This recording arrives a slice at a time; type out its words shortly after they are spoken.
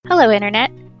Hello,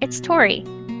 Internet. It's Tori.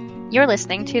 You're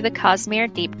listening to the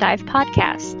Cosmere Deep Dive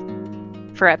podcast.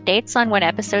 For updates on when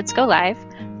episodes go live,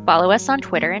 follow us on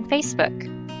Twitter and Facebook.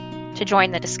 To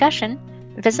join the discussion,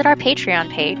 visit our Patreon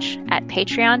page at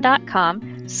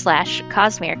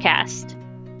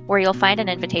patreon.com/CosmereCast, where you'll find an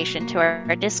invitation to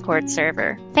our Discord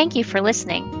server. Thank you for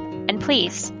listening, and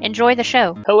please enjoy the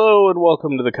show. Hello, and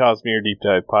welcome to the Cosmere Deep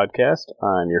Dive podcast.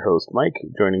 I'm your host, Mike.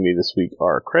 Joining me this week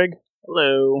are Craig.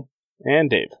 Hello. And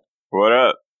Dave. What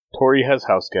up? Tori has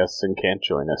house guests and can't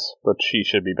join us, but she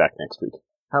should be back next week.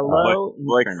 Hello.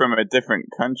 Like from a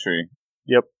different country.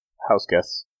 Yep, house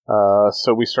guests.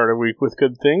 So we start a week with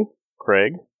good thing.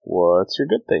 Craig, what's your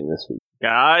good thing this week?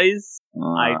 Guys,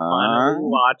 I finally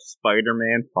watched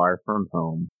Spider-Man Far From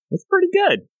Home. It's pretty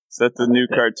good. Is that the new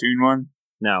cartoon one?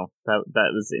 No,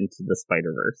 that was Into the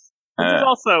Spider-Verse. Which is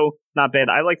also not bad.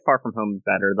 I like Far From Home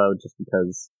better, though, just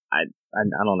because I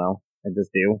don't know. I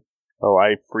just do. Oh,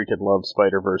 I freaking love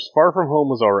Spider-Verse. Far From Home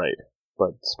was alright,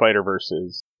 but Spider-Verse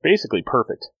is basically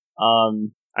perfect. I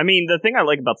mean, the thing I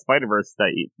like about Spider-Verse is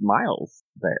that Miles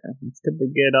there. It's good to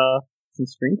get some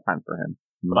screen time for him.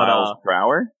 Miles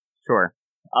Brower? Sure.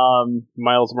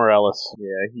 Miles Morales.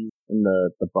 Yeah, he's in the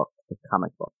book, the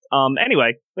comic book.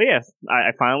 Anyway, but yes,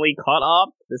 I finally caught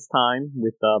up this time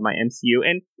with my MCU,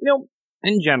 and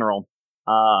in general,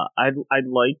 I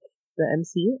like the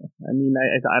MCU. I mean,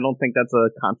 I don't think that's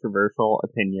a controversial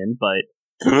opinion, but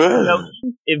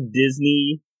if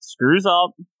Disney screws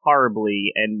up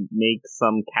horribly and makes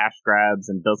some cash grabs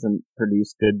and doesn't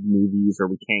produce good movies, or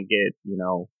we can't get,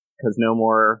 because no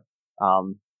more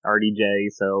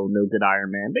RDJ, so no good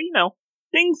Iron Man, but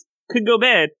things could go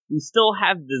bad. We still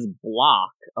have this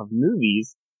block of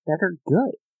movies that are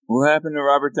good. What happened to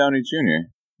Robert Downey Jr.?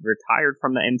 Retired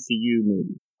from the MCU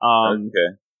movie.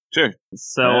 Okay. Sure.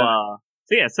 So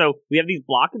we have these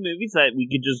block of movies that we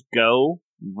could just go,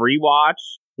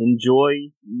 rewatch, enjoy,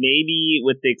 maybe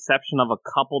with the exception of a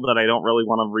couple that I don't really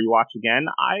want to rewatch again.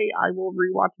 I will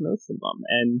rewatch most of them,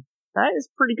 and that is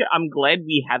pretty good. I'm glad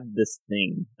we have this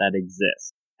thing that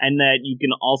exists, and that you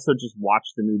can also just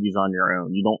watch the movies on your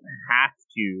own. You don't have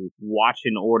to watch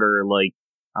in order like,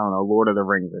 I don't know, Lord of the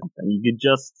Rings or something. You could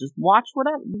just watch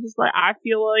whatever. You just like, I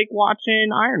feel like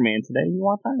watching Iron Man today, and you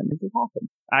watch Iron Man. It just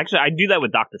happens. Actually, I do that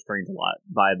with Doctor Strange a lot,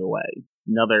 by the way.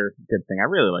 Another good thing. I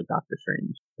really like Doctor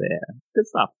Strange. But yeah, good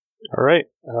stuff. All right.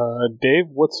 Dave,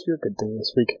 what's your good thing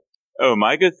this week? Oh,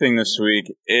 my good thing this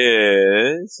week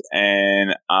is,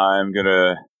 and I'm going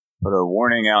to put a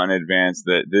warning out in advance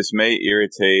that this may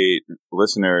irritate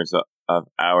listeners of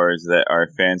ours that are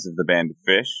fans of the band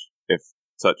Fish, if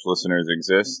such listeners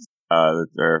exist.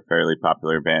 They're a fairly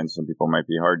popular band. Some people might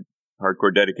be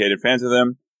hardcore dedicated fans of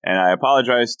them. And I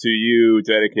apologize to you,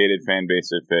 dedicated fan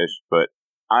base of Fish, but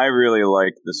I really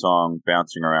like the song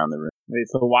Bouncing Around the Room. Wait,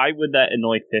 so why would that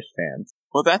annoy Fish fans?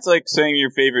 Well, that's like saying your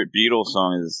favorite Beatles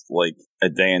song is like A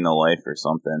Day in the Life or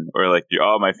something. Or like,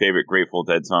 my favorite Grateful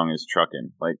Dead song is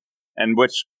Truckin'. And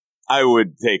which I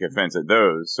would take offense at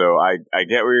those. So I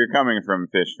get where you're coming from,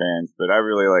 Fish fans, but I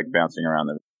really like Bouncing Around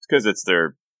the Room. It's because it's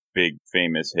their big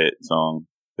famous hit song.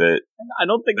 I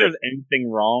don't think there's anything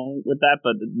wrong with that,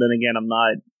 but then again, I'm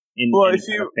not in any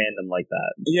kind of fandom like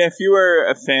that. Yeah, if you were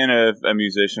a fan of a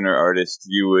musician or artist,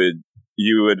 you would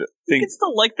think... You can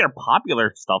still like their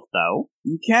popular stuff, though.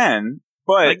 You can,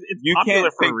 but you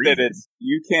can't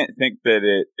think that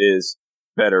it is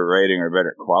better writing or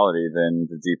better quality than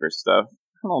the deeper stuff.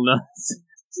 I don't know. It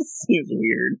just seems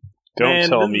weird. Don't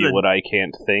tell me what I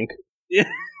can't think. Yeah,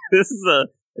 this is a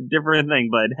different thing,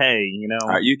 but hey,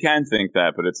 you can think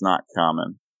that, but it's not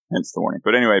common. Hence the warning.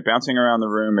 But anyway, Bouncing Around the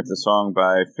Room, it's a song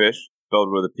by Fish,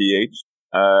 spelled with a PH.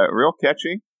 Real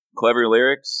catchy, clever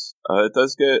lyrics. It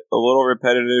does get a little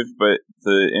repetitive, but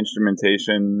the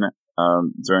instrumentation,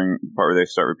 during the part where they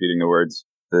start repeating the words,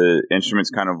 the instruments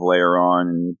kind of layer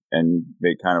on and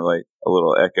make kind of like a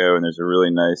little echo, and there's a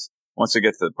really nice, once they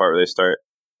get to the part where they start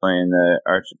playing the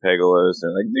archipelagoes,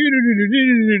 they're like,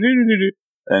 do-do-do-do-do-do-do-do-do-do.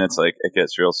 And it's like, it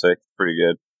gets real sick. Pretty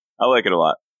good. I like it a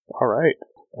lot. All right.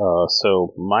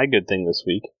 So my good thing this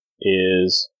week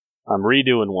is I'm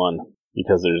redoing one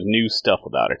because there's new stuff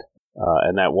about it.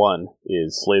 And that one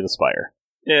is Slay the Spire.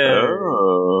 Yeah.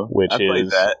 Oh. Which I played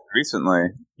that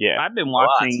recently. Yeah. I've been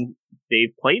watching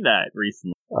Dave play that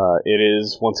recently. It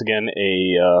is, once again,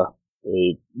 a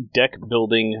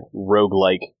deck-building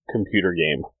roguelike computer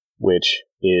game, which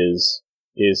is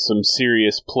some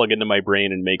serious plug into my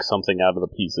brain and make something out of the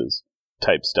pieces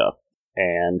type stuff.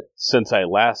 And since I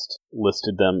last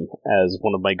listed them as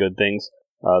one of my good things,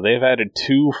 they've added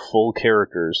 2 full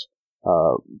characters,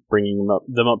 bringing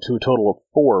them up to a total of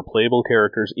 4 playable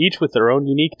characters, each with their own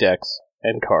unique decks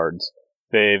and cards,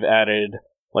 They've added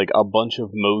like a bunch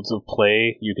of modes of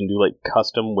play. You can do like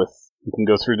custom with. You can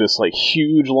go through this like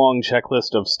huge long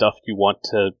checklist of stuff you want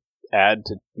to add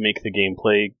to make the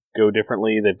gameplay go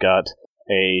differently. They've got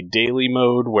a daily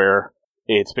mode where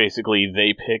it's basically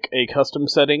they pick a custom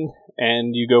setting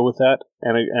and you go with that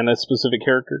and a specific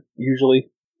character usually.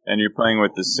 And you're playing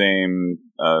with the same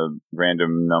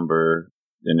random number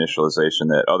initialization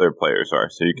that other players are,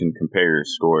 so you can compare your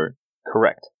score.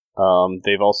 Correct.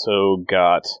 They've also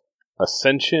got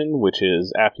Ascension, which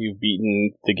is after you've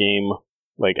beaten the game,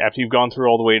 like after you've gone through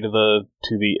all the way to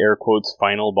the air quotes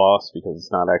final boss, because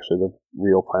it's not actually the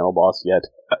real final boss yet.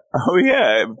 Oh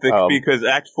yeah, because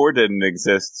Act 4 didn't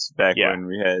exist back when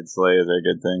we had Slay as our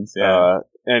good things. Yeah,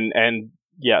 and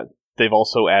yeah, they've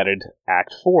also added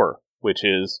Act 4, which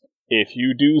is if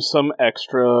you do some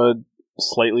extra,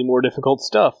 slightly more difficult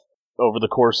stuff over the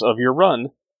course of your run,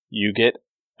 you get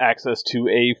access to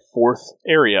a fourth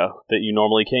area that you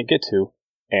normally can't get to,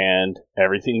 and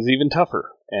everything's even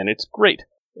tougher, and it's great.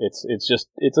 It's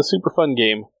a super fun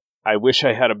game. I wish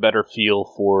I had a better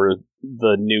feel for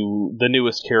the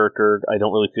newest character. I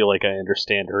don't really feel like I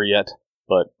understand her yet,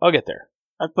 but I'll get there.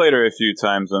 I've played her a few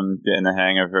times. I'm getting the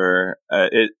hang of her.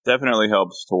 It definitely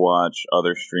helps to watch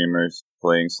other streamers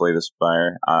playing Slay the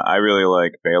Spire. I really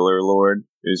like Baylor Lord.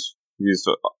 He's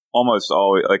almost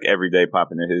always, like every day,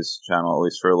 popping to his channel, at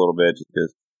least for a little bit,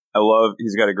 because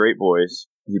he's got a great voice.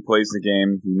 He plays the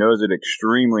game. He knows it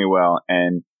extremely well,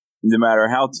 and no matter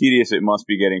how tedious it must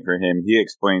be getting for him, he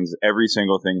explains every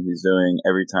single thing he's doing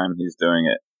every time he's doing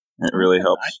it. And it really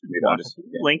helps me to understand.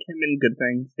 Link him in Good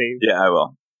Things, Dave. Yeah, I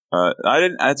will.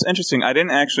 It's interesting. I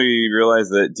didn't actually realize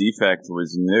that Defect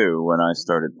was new when I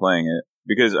started playing it,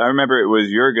 because I remember it was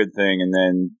your Good Thing, and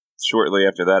then shortly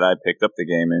after that, I picked up the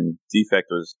game, and Defect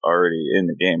was already in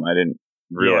the game. I didn't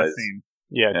realize.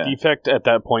 Yeah, Defect at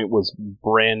that point was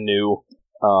brand new.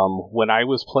 When I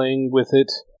was playing with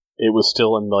it, it was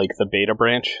still in like the beta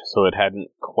branch, so it hadn't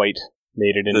quite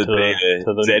made it into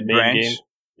the Zed main branch game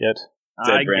yet.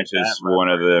 Zed branch is one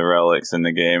of the relics in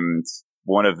the game. It's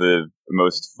one of the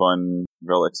most fun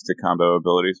relics to combo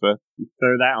abilities with. You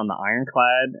throw that on the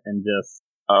Ironclad and just...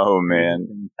 Oh,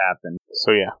 man. Happen.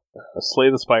 So yeah, Slay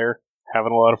the Spire,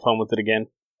 having a lot of fun with it again.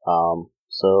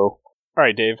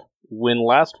 Alright Dave, when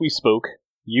last we spoke,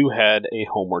 you had a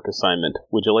homework assignment.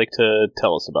 Would you like to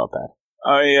tell us about that?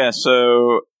 Oh yeah,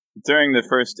 so during the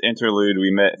first interlude,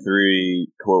 we met 3,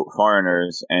 quote,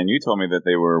 foreigners, and you told me that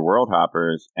they were world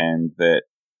hoppers, and that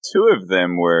 2 of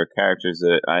them were characters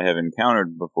that I have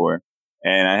encountered before,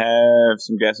 and I have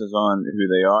some guesses on who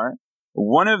they are.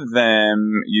 One of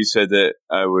them you said that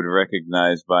I would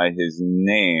recognize by his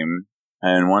name,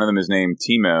 and one of them is named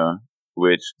Teemo,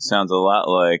 which sounds a lot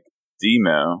like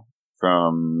Demo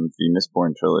from the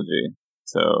Mistborn trilogy.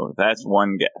 So that's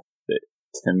one guess, that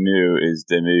Temu is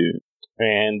Demu.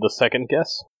 And the second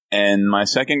guess? And my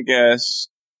second guess,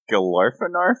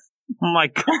 Galarfanarf? Oh my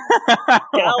god.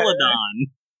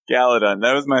 Galadon.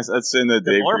 That's in the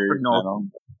Dave Greer channel.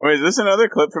 Wait, is this another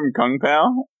clip from Kung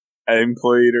Pao? I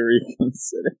employ you to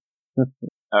reconsider.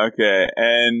 Okay,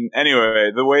 and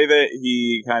anyway, the way that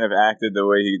he kind of acted, the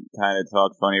way he kind of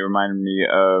talked funny, reminded me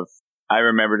of, I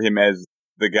remembered him as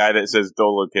the guy that says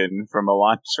Dolokin from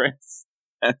Elantris.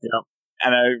 Yep.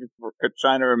 And I was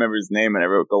trying to remember his name, and I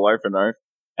wrote Galarfanarf.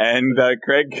 And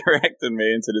Craig corrected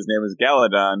me and said his name was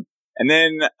Galadon. And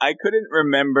then I couldn't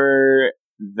remember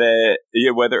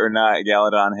whether or not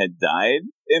Galadon had died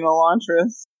in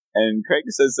Elantris. And Craig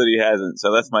says that he hasn't,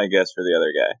 so that's my guess for the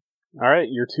other guy. Alright,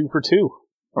 you're 2 for 2.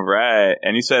 Right,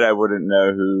 and you said I wouldn't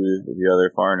know who the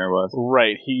other foreigner was.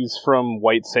 Right, he's from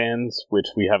White Sands, which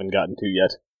we haven't gotten to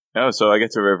yet. Oh, so I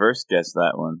get to reverse guess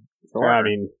that one. Sure. I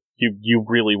mean, you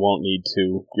really won't need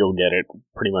to. You'll get it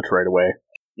pretty much right away.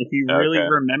 If you really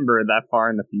remember that far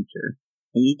in the future.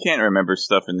 You can't remember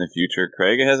stuff in the future,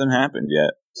 Craig. It hasn't happened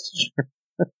yet.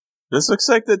 This looks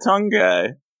like the tongue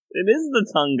guy. It is the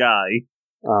tongue guy.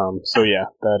 So yeah,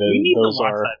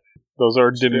 those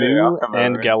are Demu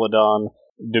and Galadon.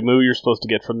 Demu you're supposed to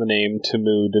get from the name,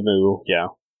 Demu, yeah.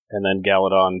 And then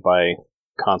Galadon by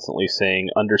constantly saying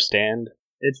understand.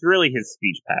 It's really his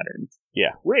speech patterns.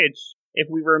 Yeah. Which, if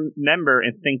we remember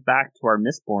and think back to our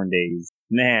Mistborn days,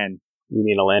 man. You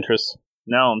mean Elantris?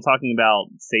 No, I'm talking about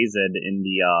Sazed in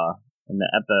the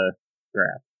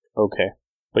epigraph. Okay.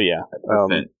 But yeah,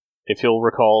 if you'll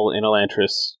recall, in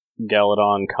Elantris,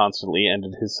 Galadon constantly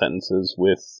ended his sentences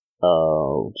with,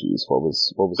 what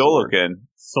was Dolokin.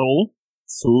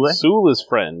 Sula's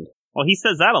friend. Well, he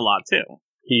says that a lot, too.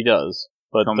 He does.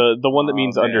 But the one that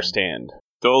means understand.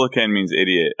 Dolokin means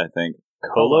idiot, I think.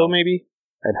 Kolo, maybe?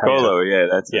 Kolo, yeah,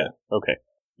 that's it. Okay.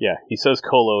 Yeah, he says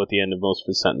Colo at the end of most of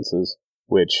his sentences,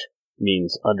 which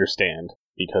means understand,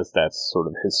 because that's sort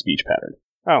of his speech pattern.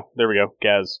 Oh, there we go.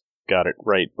 Gaz got it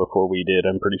right before we did,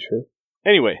 I'm pretty sure.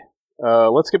 Anyway,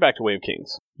 let's get back to Way of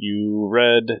Kings. You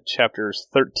read chapters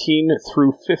 13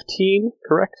 through 15,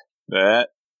 correct? That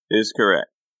is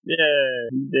correct. Yeah,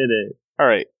 you did it.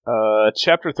 Alright,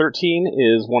 chapter 13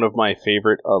 is one of my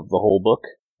favorite of the whole book,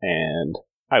 and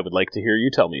I would like to hear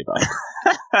you tell me about it.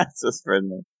 That's so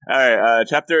friendly. Alright,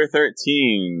 chapter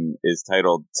 13 is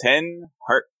titled 10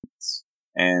 Heartbeats,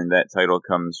 and that title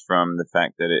comes from the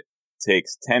fact that it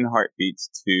takes 10 heartbeats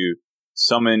to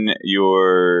summon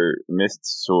your mist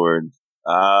sword,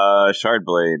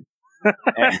 Shardblade.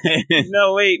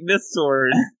 No, wait, this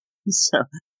sword. So,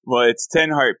 well, it's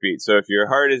 10 heartbeats. So if your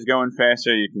heart is going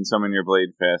faster, you can summon your blade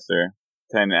faster.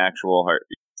 10 actual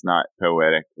heartbeats. It's not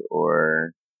poetic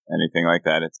or anything like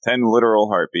that. It's 10 literal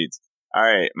heartbeats. All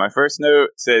right. My first note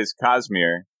says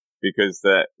Cosmere, because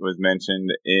that was mentioned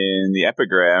in the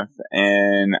epigraph,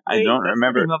 and I don't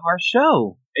remember. That's the name of our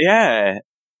show. Yeah.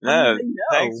 No,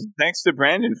 I thanks to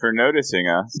Brandon for noticing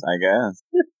us, I guess.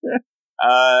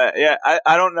 Yeah,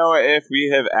 I don't know if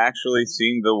we have actually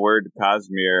seen the word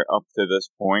Cosmere up to this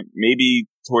point. Maybe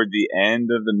toward the end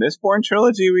of the Mistborn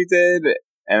trilogy we did,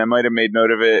 and I might have made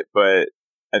note of it, but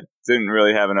I didn't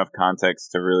really have enough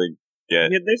context to really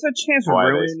get. Yeah, there's a chance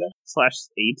Ruin /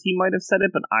 AT might have said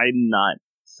it, but I'm not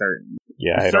certain.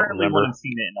 Yeah, I don't certainly remember. wouldn't have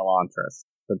seen it in Elantris,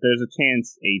 but there's a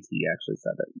chance AT actually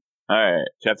said it. Alright,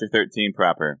 chapter 13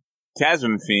 proper.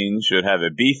 Chasm Fiend should have a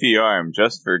beefy arm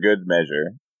just for good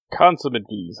measure. Consummate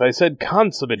V's. I said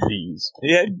consummate V's.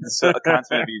 Yeah, so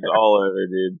consummate V's all over,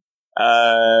 dude.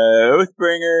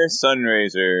 Oathbringer,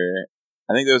 Sunraiser.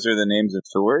 I think those are the names of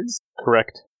swords.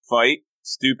 Correct. Fight,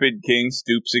 Stupid King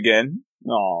stoops again.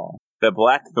 Aw. The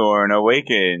Blackthorn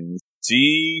awakens.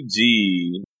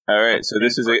 GG. Alright, so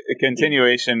this is a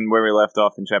continuation where we left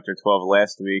off in chapter 12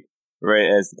 last week, right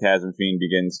as the Chasm Fiend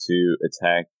begins to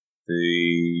attack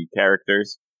the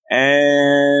characters.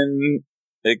 And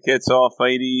it gets all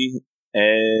fighty,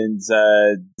 and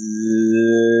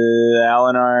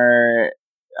Alinar,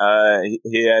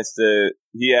 he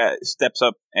steps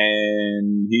up,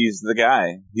 and he's the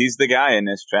guy. He's the guy in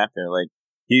this chapter. Like,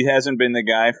 he hasn't been the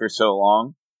guy for so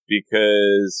long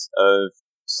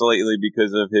slightly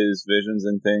because of his visions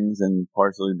and things, and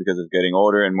partially because of getting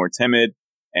older and more timid,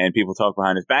 and people talk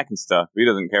behind his back and stuff. He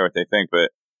doesn't care what they think, but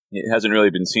he hasn't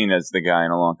really been seen as the guy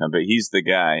in a long time, but he's the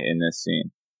guy in this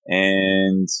scene.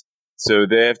 And so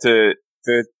they have to,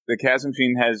 the Chasm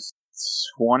Fiend has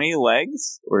 20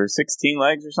 legs or 16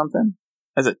 legs or something.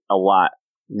 That's a lot.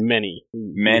 Many.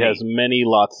 He has many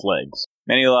lots legs.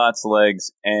 Many lots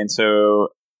legs. And so,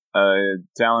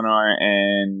 Dalinar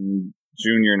and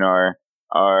Junior Nar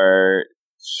are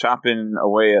chopping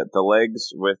away at the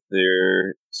legs with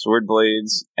their sword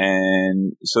blades.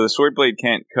 And so the sword blade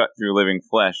can't cut through living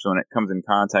flesh. So when it comes in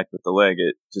contact with the leg,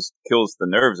 it just kills the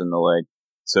nerves in the leg.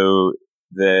 So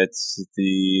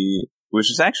which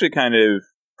is actually kind of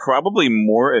probably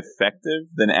more effective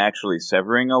than actually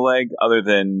severing a leg, other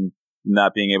than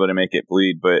not being able to make it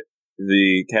bleed. But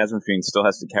the Chasm Fiend still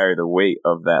has to carry the weight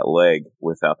of that leg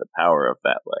without the power of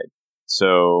that leg.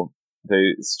 So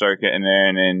they start getting there,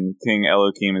 and then King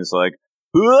Elohim is like,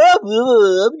 I'm gonna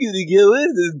go in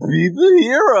and be the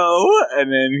hero.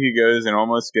 And then he goes and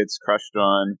almost gets crushed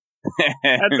on.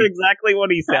 That's exactly what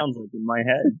he sounds like in my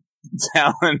head.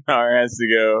 Dalinar has to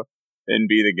go and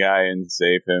be the guy and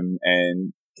save him,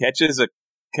 and catches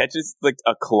like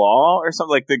a claw or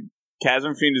something. Like the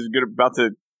Chasm Fiend is about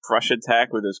to crush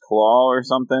attack with his claw or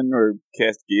something, or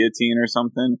cast guillotine or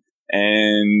something,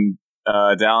 and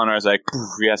Dalinar's like,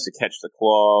 he has to catch the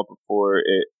claw before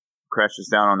it crashes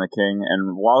down on the king.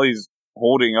 And while he's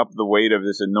holding up the weight of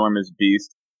this enormous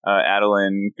beast,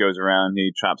 Adolin goes around,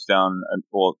 he chops down,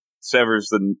 severs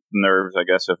the nerves, I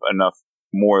guess, of enough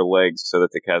more legs so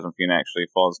that the Chasm Fiend actually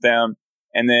falls down.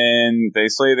 And then they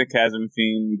slay the Chasm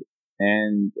Fiend.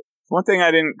 And one thing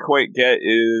I didn't quite get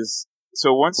is,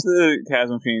 so once the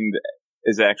Chasm Fiend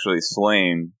is actually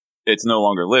slain, it's no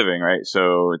longer living, right?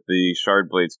 So the shard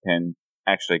blades can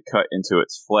actually cut into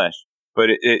its flesh. But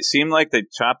it seemed like they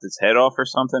chopped its head off or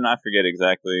something. I forget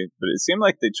exactly. But it seemed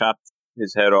like they chopped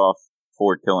his head off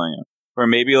for killing him. Or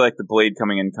maybe like the blade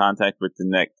coming in contact with the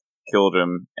neck killed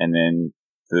him, and then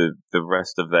the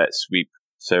rest of that sweep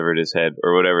severed his head,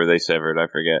 or whatever they severed, I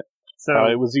forget. So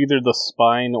it was either the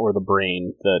spine or the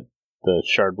brain that the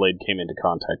shard blade came into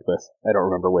contact with. I don't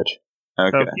remember which.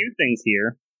 Okay. So a few things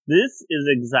here. This is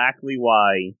exactly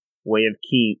why Way of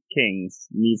Kings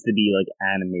needs to be like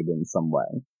animated in some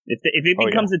way. If it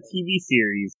becomes a TV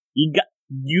series, you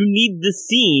need the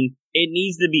scene It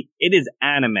needs to be. It is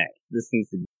anime. This needs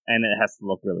to be, and it has to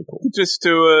look really cool. Just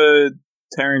do a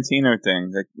Tarantino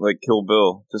thing, like Kill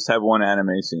Bill. Just have one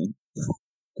anime scene.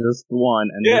 Just one,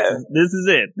 and this is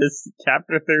it. This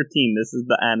chapter 13. This is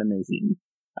the anime scene.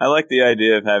 I like the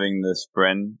idea of having the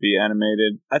Spren be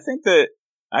animated. I think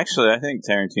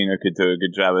Tarantino could do a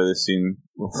good job of this scene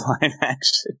with live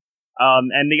action.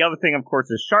 And the other thing, of course,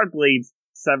 is shard blades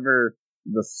sever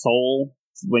the soul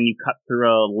when you cut through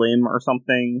a limb or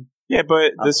something. Yeah,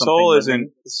 but the soul isn't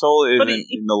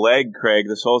in the leg, Craig.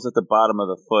 The soul's at the bottom of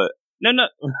the foot. No.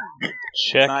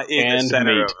 Check and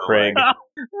mate, Craig.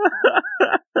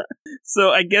 So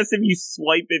I guess if you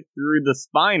swipe it through the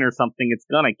spine or something, it's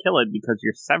gonna kill it because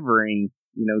you're severing,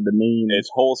 the main... It's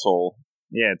whole soul.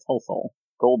 Yeah, it's whole soul.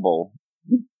 Gold bowl.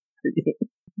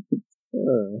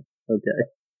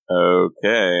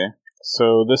 Okay.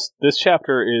 So this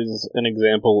chapter is an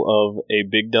example of a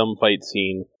big dumb fight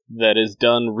scene that is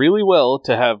done really well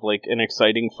to have like an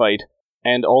exciting fight,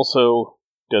 and also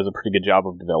does a pretty good job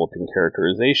of developing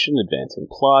characterization, advancing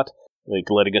plot, like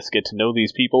letting us get to know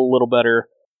these people a little better.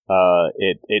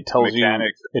 It tells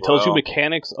you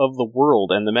mechanics of the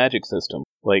world and the magic system.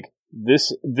 Like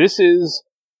this is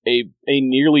a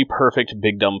nearly perfect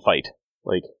big dumb fight.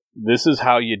 Like this is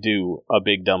how you do a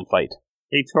big dumb fight.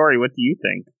 Hey Tori, what do you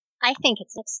think? I think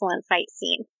it's an excellent fight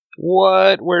scene.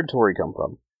 What? Where'd Tori come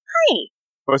from? Hi.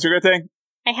 What's your good thing?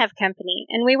 I have company,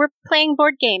 and we were playing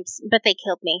board games, but they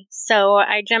killed me, so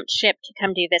I jumped ship to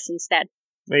come do this instead.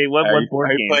 Wait, what board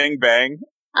game? Are you playing Bang?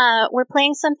 We're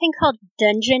playing something called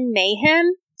Dungeon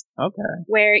Mayhem. Okay.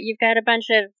 Where you've got a bunch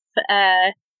of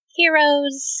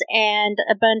heroes and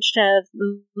a bunch of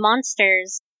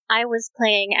monsters. I was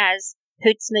playing as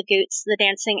Hoots Magoots, the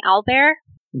dancing owlbear.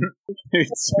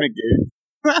 Hoots Magoots.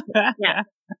 Yeah,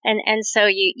 and so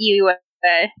you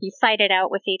fight it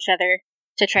out with each other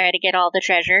to try to get all the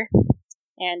treasure.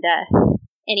 And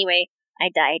anyway, I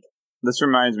died. This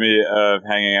reminds me of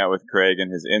hanging out with Craig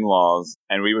and his in-laws,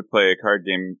 and we would play a card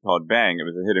game called Bang. It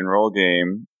was a hit and roll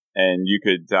game, and you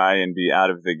could die and be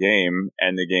out of the game,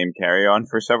 and the game carry on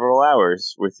for several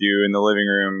hours with you in the living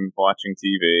room watching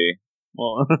TV.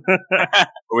 Well,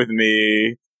 with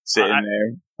me sitting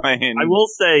there playing. I will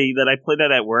say that I played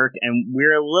that at work, and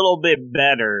we're a little bit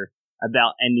better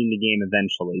about ending the game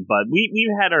eventually. But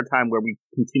we've had our time where we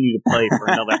continue to play for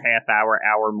another half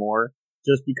hour more,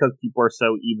 just because people are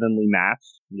so evenly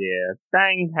matched. Yeah,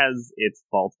 Bang has its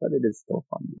faults, but it is still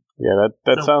fun. Yeah,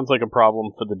 that sounds like a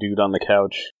problem for the dude on the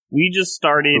couch. We just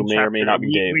started. Who may or may not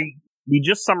be Dave. We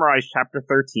just summarized chapter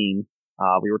 13.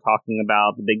 We were talking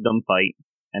about the big dumb fight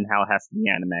and how it has to be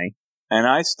anime. And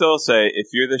I still say, if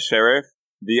you're the sheriff,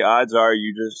 the odds are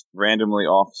you just randomly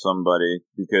off somebody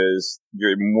because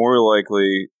you're more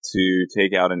likely to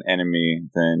take out an enemy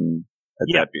than a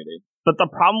deputy. But the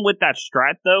problem with that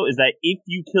strat, though, is that if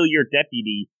you kill your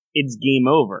deputy, it's game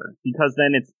over because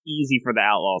then it's easy for the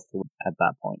outlaws to win at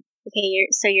that point. Okay,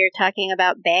 so you're talking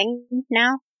about Bang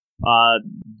now?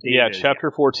 Yeah,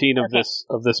 chapter 14 of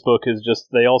this book is just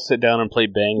they all sit down and play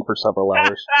Bang for several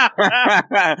hours.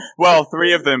 Well,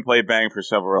 3 of them play Bang for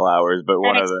several hours, but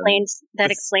that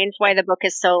explains why the book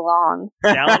is so long.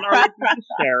 Dalinar is the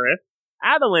sheriff.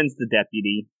 Adeline's the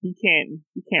deputy. He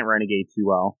can't renegade too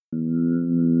well.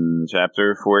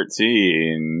 Chapter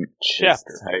 14.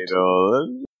 Chapter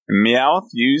titled Meowth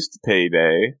used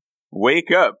payday.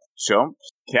 Wake up,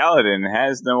 chumps. Kaladin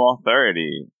has no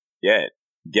authority yet.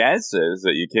 Gaz says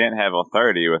that you can't have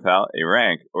authority without a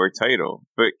rank or title,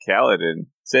 but Kaladin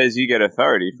says you get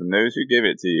authority from those who give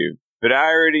it to you. But I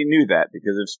already knew that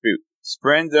because of Spook.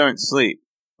 Spren don't sleep.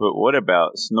 But what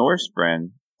about Snore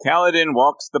Spren? Kaladin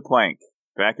walks the plank,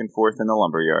 back and forth in the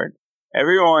lumberyard.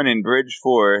 Everyone in Bridge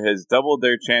 4 has doubled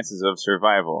their chances of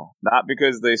survival, not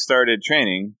because they started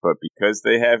training, but because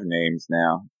they have names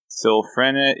now.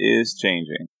 Sylphrena is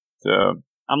changing. So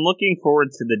I'm looking forward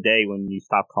to the day when you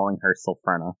stop calling her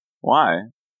Sylphrena. Why?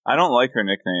 I don't like her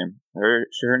nickname. Her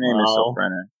name is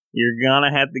Sylphrena. You're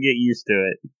gonna have to get used to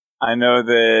it. I know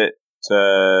that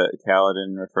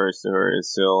Kaladin refers to her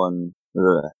as Syl, and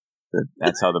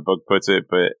that's how the book puts it,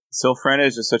 but Sylphrena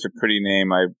is just such a pretty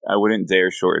name, I wouldn't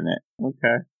dare shorten it.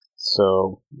 Okay.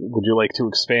 So, would you like to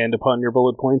expand upon your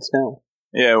bullet points now?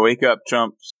 Yeah, wake up,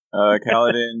 chumps.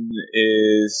 Kaladin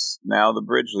is now the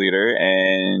bridge leader,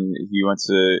 and he wants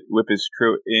to whip his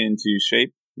crew into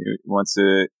shape. He wants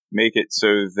to make it so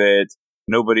that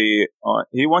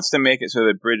he wants to make it so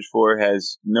that Bridge 4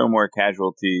 has no more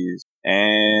casualties,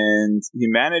 and he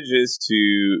manages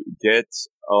to get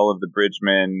all of the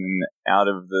bridgemen out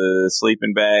of the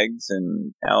sleeping bags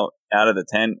and out of the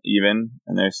tent even,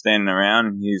 and they're standing around,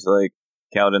 and he's like,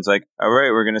 Kaladin's like, all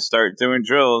right, we're going to start doing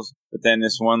drills. But then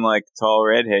this one, like, tall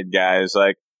redhead guy is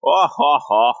like, oh, ha,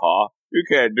 ha, ha, you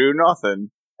can't do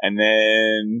nothing. And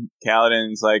then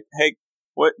Kaladin's like, hey,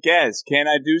 what, Gaz, can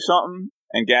I do something?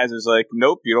 And Gaz is like,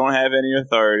 nope, you don't have any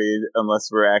authority unless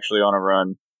we're actually on a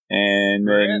run. And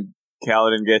then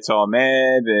Kaladin gets all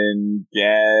mad, and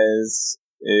Gaz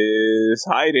is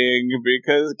hiding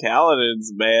because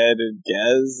Kaladin's mad, and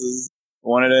Gaz is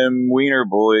one of them wiener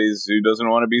boys who doesn't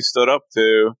want to be stood up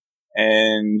to.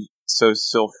 And so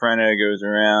Sylphrena goes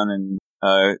around and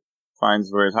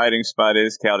finds where his hiding spot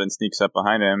is. Kaladin sneaks up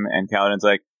behind him, and Kaladin's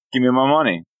like, give me my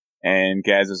money. And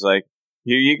Gaz is like,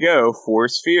 here you go, 4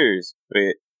 spheres.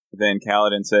 But then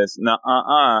Kaladin says,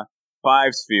 5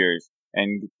 spheres.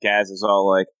 And Gaz is all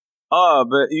like, oh,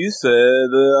 but you said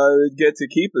I would get to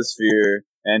keep a sphere.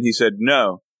 And he said,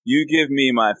 no, you give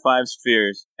me my 5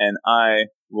 spheres and I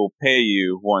will pay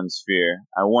you 1 sphere.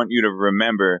 I want you to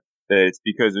remember that it's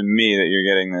because of me that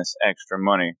you're getting this extra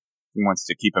money. He wants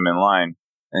to keep him in line.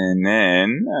 And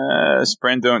then,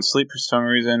 Spren don't sleep for some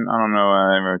reason. I don't know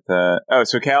why I wrote that. Oh,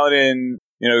 so Kaladin,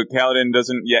 Kaladin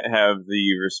doesn't yet have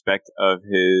the respect of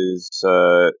his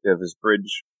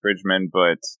bridgemen,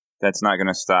 but that's not going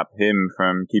to stop him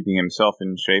from keeping himself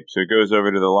in shape. So he goes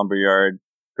over to the lumberyard,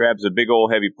 grabs a big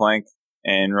old heavy plank,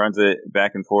 and runs it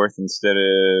back and forth instead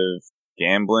of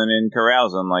gambling and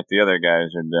carousing like the other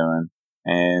guys are doing.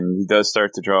 And he does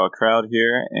start to draw a crowd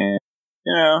here, and,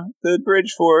 the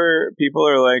Bridge 4 people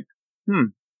are like,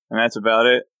 and that's about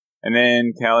it. And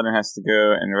then Kaladin has to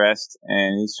go and rest,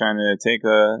 and he's trying to take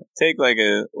like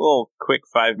a little quick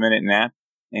 5-minute nap.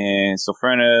 And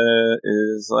Sylphrena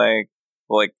is like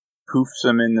poofs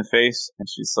him in the face, and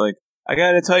she's like, I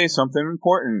gotta tell you something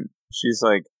important. She's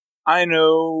like, I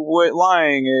know what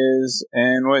lying is,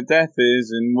 and what death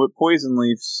is, and what poison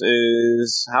leaves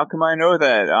is. How come I know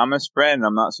that? I'm a Spren.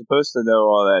 I'm not supposed to know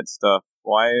all that stuff.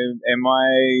 Why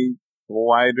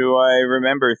do I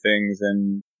remember things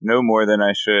and know more than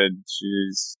I should?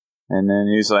 And then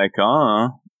he's like,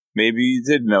 maybe you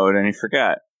did know it and you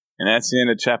forgot. And that's the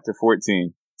end of chapter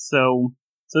 14. So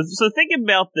think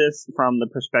about this from the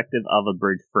perspective of a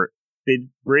Bridge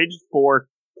 4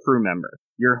 crew member.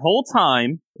 Your whole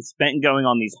time is spent going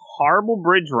on these horrible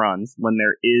bridge runs when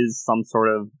there is some sort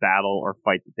of battle or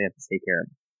fight that they have to take care of.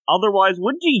 Otherwise,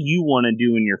 what do you want to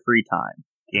do in your free time?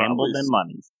 Gamble them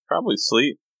monies. Probably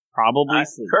sleep.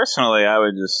 Sleep. Personally, I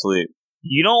would just sleep.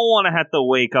 You don't want to have to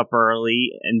wake up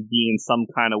early and be in some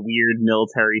kind of weird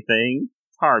military thing.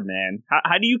 It's hard, man.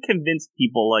 How do you convince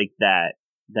people like that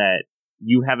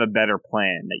you have a better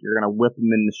plan, that you're going to whip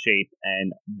them into shape,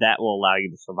 and that will allow you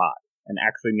to survive and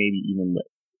actually maybe even live?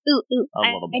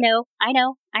 I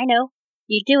know.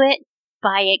 You do it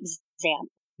by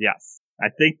example. Yes. I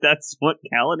think that's what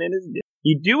Kaladin is doing.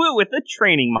 You do it with a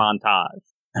training montage.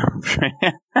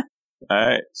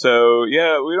 Alright, so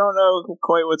yeah, we don't know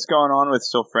quite what's going on with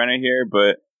Sylphrena here,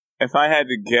 but if I had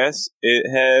to guess, it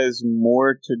has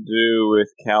more to do with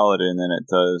Kaladin than it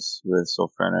does with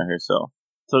Sylphrena herself.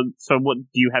 So what,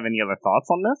 do you have any other thoughts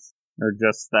on this? Or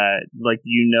just that, like, do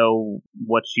you know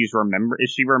what she's remembering?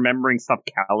 Is she remembering stuff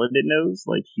Kaladin knows?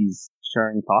 Like, she's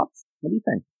sharing thoughts? What do you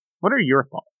think? What are your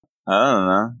thoughts? I don't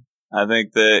know. I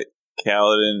think that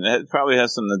Kaladin, it probably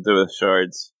has something to do with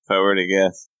shards, if I were to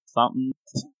guess. Something.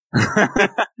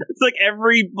 It's like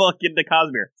every book in the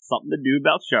Cosmere. Something to do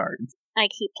about shards. I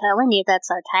keep telling you that's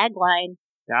our tagline.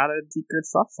 Gotta secret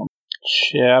stuff somewhere.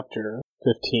 Chapter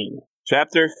 15.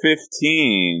 Chapter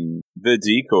 15. The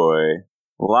Decoy.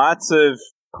 Lots of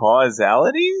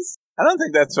causalities? I don't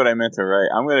think that's what I meant to write.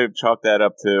 I'm going to chalk that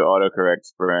up to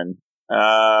autocorrect, Spren.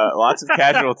 Lots of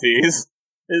casualties.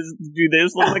 Do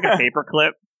those look like a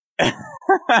paperclip?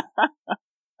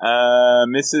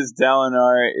 Mrs.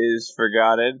 Dalinar is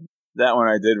forgotten. That one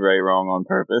I did write wrong on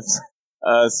purpose.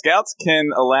 Scouts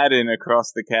can Aladdin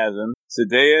across the chasm.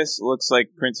 Sadeas looks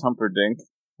like Prince Humperdinck.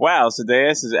 Wow,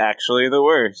 Sadeas is actually the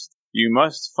worst. You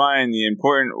must find the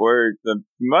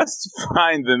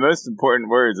most important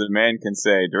words a man can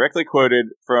say, directly quoted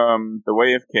from The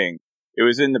Way of King. It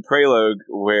was in the prologue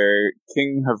where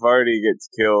King Havarti gets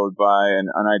killed by an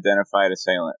unidentified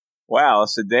assailant. Wow,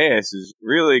 Sadeas is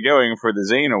really going for the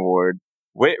Zane Award.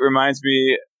 Wit reminds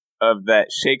me of that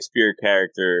Shakespeare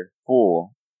character,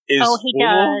 Fool.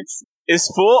 Does. Is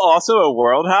Fool also a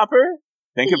world hopper?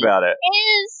 Think about it.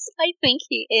 I think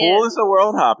he is. Fool is a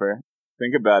world hopper.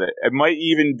 Think about it. It might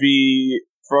even be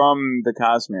from the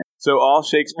Cosmere. So all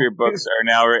Shakespeare books are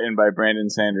now written by Brandon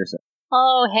Sanderson.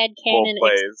 Oh, headcanon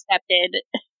accepted.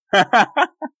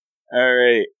 All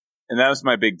right. And that was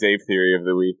my big Dave theory of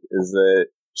the week, is that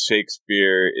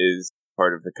Shakespeare is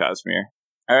part of the Cosmere.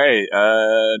 All right.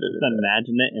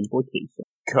 Imagine the implication.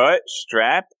 Cut,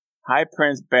 strap, High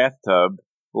Prince bathtub,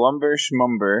 lumber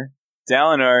schmumber.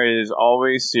 Dalinar is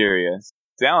always serious.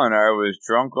 Dalinar was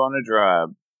drunk on a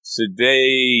job.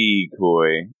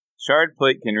 Sedekoi. Shard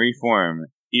plate can reform,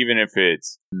 even if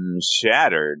it's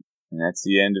shattered. And that's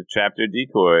the end of chapter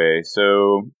Decoy.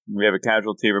 So we have a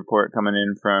casualty report coming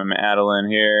in from Adolin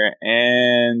here,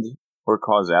 or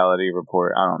causality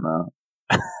report. I don't know.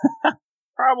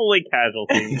 Probably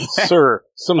casualty. Sir,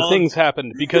 some things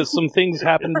happened because some things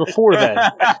happened before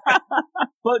that.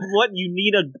 But you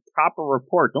need a proper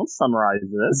report. Don't summarize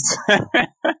this.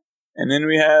 And then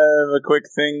we have a quick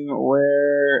thing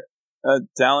where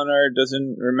Dalinar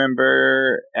doesn't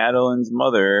remember Adolin's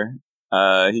mother.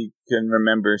 He can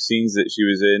remember scenes that she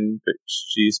was in, but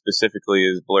she specifically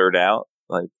is blurred out.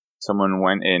 Like someone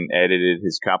went and edited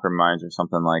his copper mines or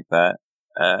something like that.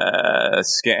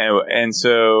 And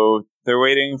so they're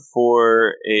waiting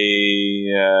for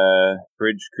a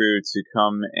bridge crew to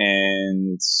come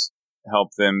and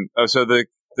help them. Oh, so the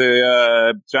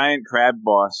giant crab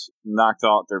boss knocked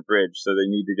out their bridge, so they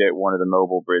need to get one of the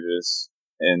mobile bridges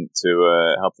and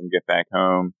to help them get back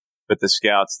home. But the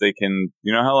scouts, they can,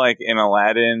 you know how like in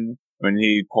Aladdin, when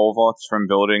he pole vaults from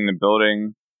building to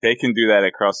building, they can do that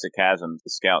across the chasms. The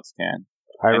scouts can.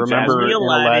 I And remember in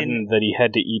Aladdin- Aladdin that he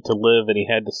had to eat to live and he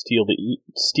had to steal to eat.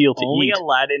 Only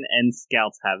Aladdin and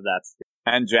Scouts have that.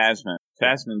 And Jasmine.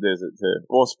 Jasmine does it too.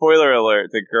 Well, spoiler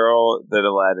alert, the girl that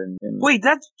Aladdin... Wait,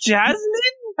 that's Jasmine?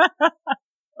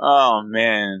 Oh,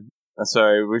 man.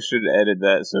 Sorry, we should edit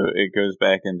that so it goes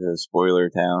back into spoiler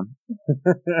town.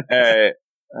 Alright.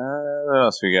 What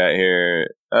else we got here?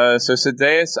 So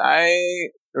Sadeas,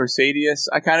 Sadius,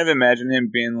 I kind of imagine him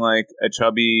being like a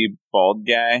chubby, bald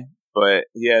guy, but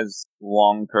he has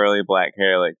long, curly black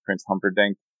hair like Prince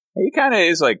Humperdinck. He kind of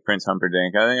is like Prince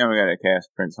Humperdinck. I think I'm going to cast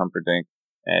Prince Humperdinck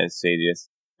as Sadius.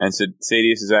 And so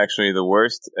Sadius is actually the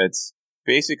worst. It's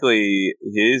basically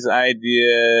his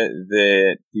idea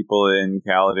that people in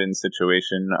Kaladin's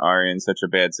situation are in such a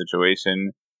bad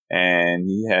situation, and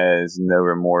he has no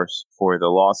remorse for the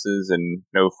losses and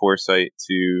no foresight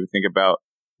to think about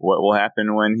what will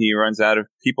happen when he runs out of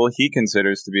people he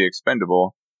considers to be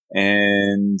expendable.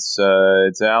 And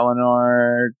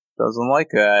Dalinar doesn't like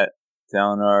that.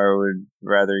 Dalinar would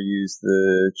rather use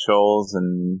the Chulls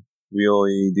and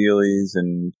wheelie dealies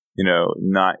and, you know,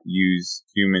 not use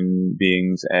human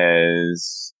beings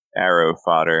as arrow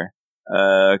fodder.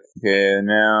 Okay,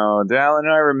 now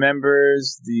Dalinar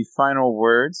remembers the final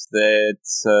words that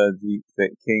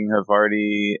that King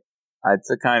Havarti, it's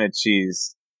a kind of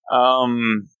cheese,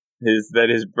 that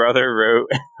his brother wrote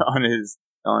on his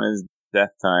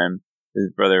death time.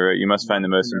 His brother wrote, "You must find the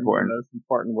most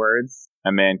important words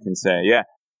a man can say." Yeah,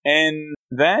 and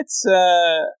that's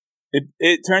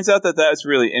it turns out that that's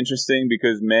really interesting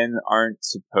because men aren't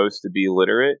supposed to be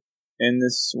literate in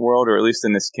this world, or at least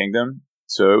in this kingdom.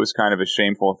 So it was kind of a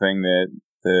shameful thing that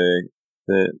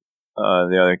the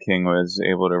other king was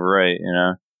able to write, you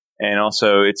know. And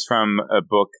also, it's from a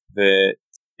book that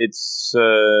it's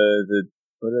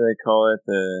what do they call it?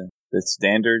 The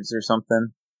standards or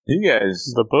something. You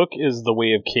guys, The book is The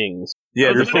Way of Kings.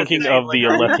 yeah, You're thinking of the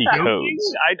Alethi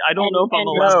codes. I don't know if I'm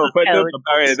no, but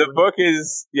allowed the book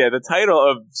is, the title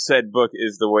of said book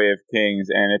is The Way of Kings,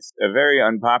 and it's a very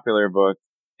unpopular book,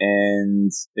 and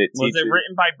Was it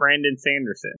written by Brandon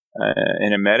Sanderson?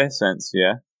 In a meta sense,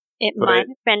 yeah. It But- might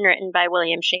have been written by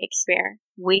William Shakespeare.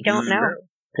 We don't know.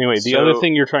 Anyway, the So- other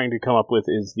thing you're trying to come up with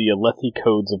is the Alethi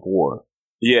codes of war.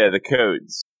 Yeah, the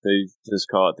codes. They just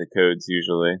call it the codes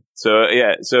usually. So,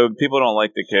 so people don't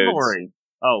like the codes. Story.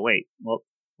 Oh, wait. Well,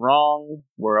 wrong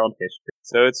world history.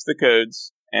 So it's the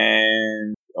codes,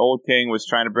 and Old King was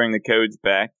trying to bring the codes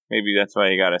back. Maybe that's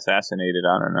why he got assassinated,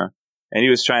 I don't know. And he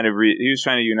was trying to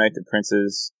unite the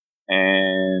princes,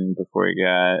 and before he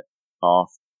got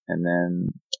off, and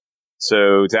then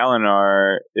so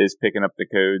Dalinar is picking up the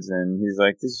codes, and he's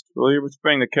like, let's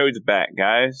bring the codes back,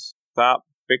 guys. Stop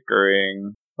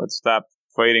bickering. Let's stop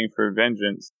fighting for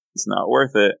vengeance. It's not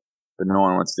worth it. But no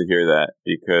one wants to hear that,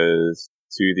 because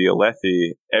to the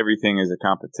Alethi, everything is a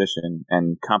competition,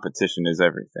 and competition is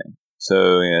everything.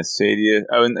 So, yeah, Sadius.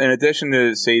 Oh, in addition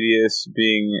to Sadius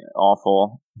being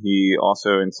awful, he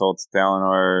also insults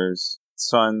Dalinar's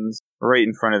sons right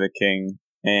in front of the king.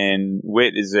 And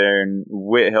Wit is there, and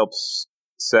Wit helps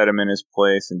set him in his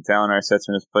place, and Dalinar sets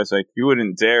him in his place. Like, you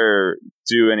wouldn't dare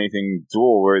do anything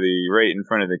duel-worthy right in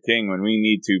front of the king when we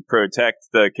need to protect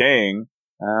the king.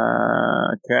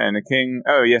 Okay, and the king...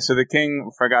 Oh, yeah, so the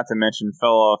king, forgot to mention,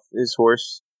 fell off his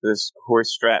horse. This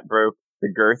horse strap broke.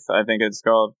 The girth, I think it's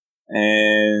called.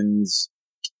 And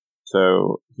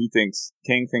So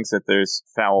King thinks that there's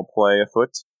foul play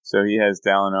afoot. So he has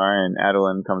Dalinar, and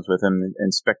Adolin comes with him to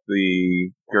inspect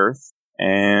the girth.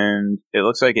 And it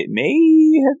looks like it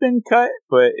may have been cut,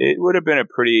 but it would have been a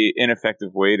pretty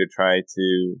ineffective way to try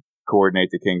to coordinate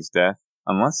the king's death.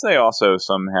 Unless they also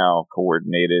somehow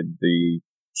coordinated the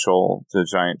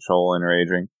giant troll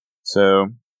enraging. So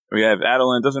we have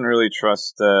Adolin doesn't really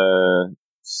trust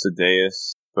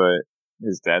Sadeas, but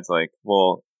his dad's like,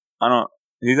 well,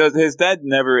 his dad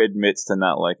never admits to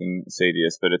not liking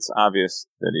Sadeas, but it's obvious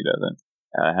that he doesn't.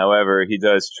 However, he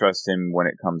does trust him when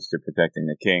it comes to protecting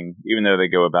the king, even though they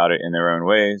go about it in their own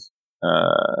ways.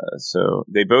 So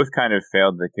they both kind of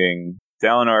failed the king.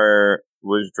 Dalinar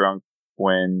was drunk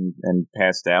and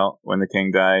passed out when the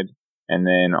king died. And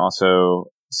then also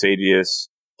Sadeas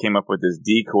came up with this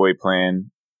decoy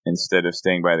plan instead of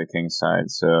staying by the king's side.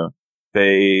 So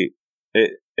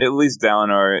at least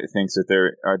Dalinar thinks that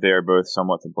they are both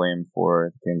somewhat to blame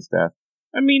for the king's death.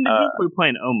 I mean, the decoy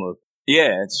plan almost.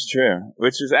 Yeah, it's true.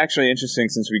 Which is actually interesting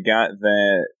since we got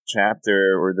that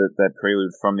chapter or that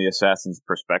prelude from the assassin's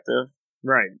perspective.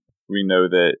 Right. We know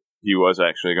that he was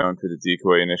actually going for the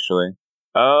decoy initially.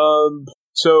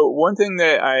 So one thing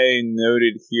that I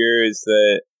noted here is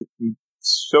that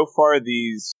so far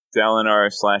these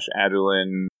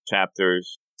Dalinar/Adolin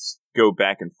chapters go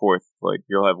back and forth. Like,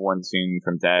 you'll have one scene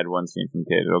from Dad, one scene from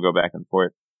Kid. It'll go back and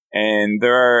forth. And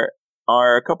there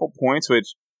are a couple points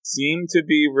which seem to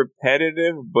be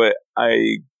repetitive, but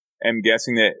I am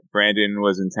guessing that Brandon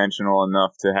was intentional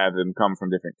enough to have them come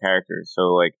from different characters.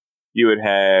 So, like, you would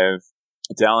have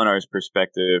Dalinar's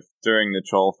perspective during the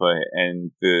troll fight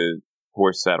and the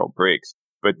horse saddle breaks,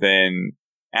 but then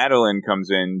Adolin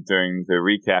comes in during the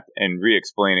recap and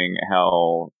re-explaining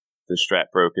how the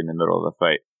strap broke in the middle of the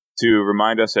fight to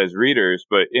remind us as readers,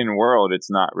 but in world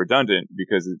it's not redundant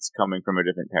because it's coming from a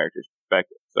different character's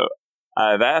perspective. So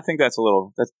I think that's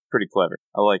pretty clever.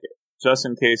 I like it. Just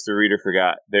in case the reader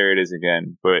forgot, there it is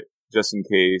again. But just in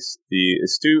case the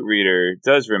astute reader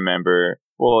does remember,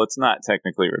 well, it's not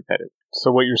technically repetitive.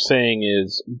 So what you're saying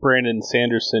is Brandon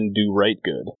Sanderson do right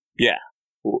good. Yeah.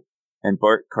 And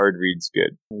Bart Card reads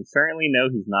good. We certainly know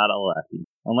he's not a lefty,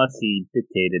 unless he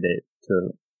dictated it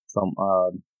to some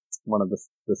one of the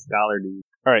scholar dudes.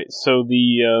 All right, so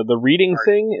the reading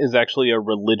thing is actually a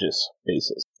religious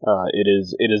basis.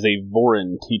 It is a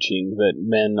Vorin teaching that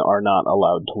men are not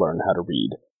allowed to learn how to read.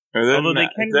 Although they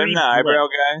can read the eyebrow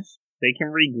guys. They can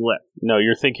read glyph. No,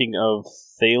 you're thinking of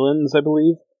Thalens, I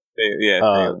believe.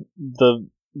 Thalens.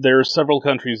 There are several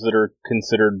countries that are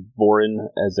considered Vorin,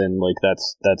 as in like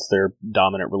that's their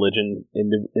dominant religion in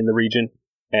the region,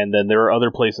 and then there are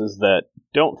other places that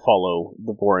don't follow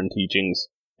the Vorin teachings,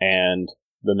 and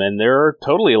the men there are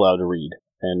totally allowed to read,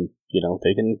 and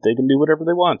they can do whatever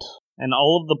they want. And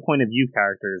all of the point of view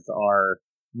characters are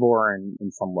Vorin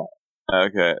in some way.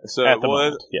 Okay, so at the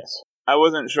moment, yes. I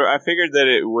wasn't sure. I figured that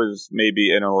it was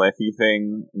maybe an Alethi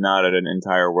thing, not an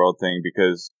entire world thing,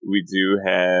 because we do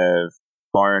have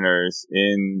foreigners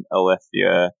in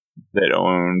Alethia that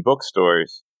own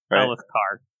bookstores, right?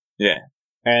 Elithkar. Yeah.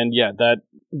 And yeah, that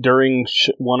during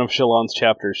one of Shallan's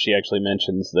chapters, she actually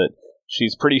mentions that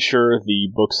she's pretty sure the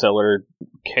bookseller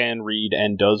can read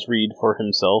and does read for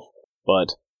himself,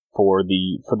 but for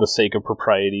the sake of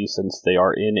propriety, since they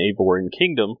are in a Vorin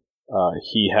kingdom,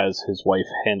 he has his wife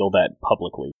handle that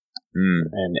publicly.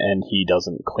 And he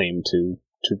doesn't claim to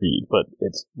read, but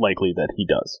it's likely that he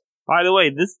does. By the way,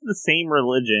 this is the same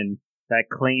religion that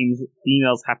claims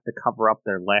females have to cover up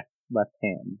their left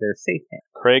hand, their safe hand.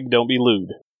 Craig, don't be lewd.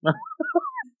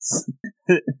 This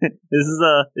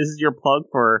is your plug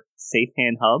for Safe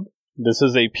Hand Hub. This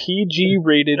is a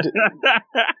PG-rated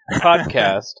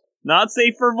podcast. Not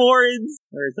safe for Vorins.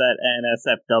 Or is that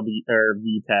NSFW or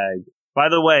VTAG? By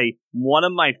the way, one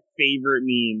of my favorite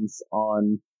memes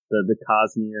on the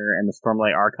Cosmere and the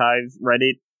Stormlight Archives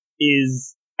Reddit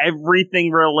is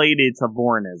everything related to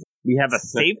Vorinism. We have a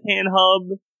Safe Hand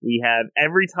Hub. We have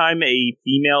every time a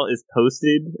female is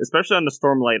posted, especially on the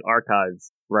Stormlight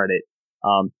Archives Reddit.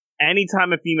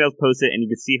 Anytime a female's posted and you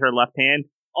can see her left hand,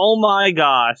 oh my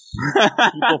gosh,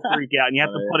 people freak out, and you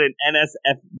have to put an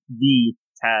NSFV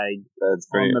tag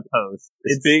on the post.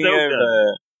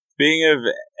 Speaking of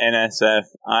NSF,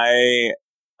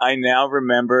 I now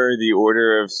remember the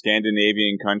order of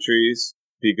Scandinavian countries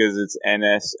because it's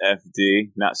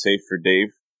NSFD, not safe for Dave.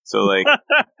 So, like,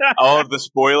 all of the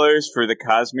spoilers for the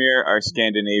Cosmere are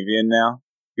Scandinavian now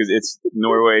because it's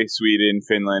Norway, Sweden,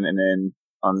 Finland, and then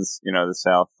on the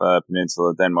South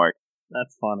Peninsula, Denmark.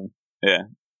 That's funny. Yeah.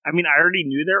 I mean, I already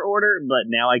knew their order, but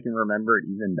now I can remember it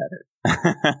even better.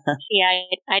 Yeah,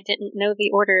 I didn't know the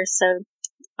order, so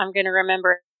I'm going to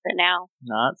remember for now.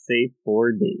 Not safe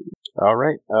for Dave. All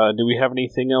right. Do we have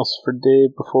anything else for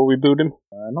Dave before we boot him?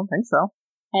 I don't think so.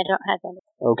 I don't have any.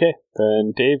 Okay,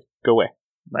 then Dave, go away.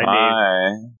 Bye,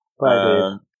 Dave. Bye,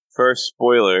 Dave. First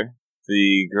spoiler,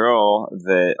 the girl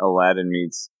that Aladdin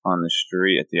meets on the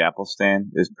street at the Apple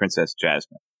stand is Princess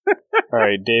Jasmine. All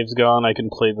right, Dave's gone. I can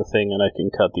play the thing and I can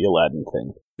cut the Aladdin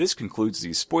thing. This concludes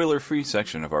the spoiler-free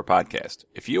section of our podcast.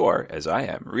 If you are, as I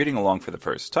am, reading along for the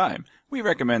first time, we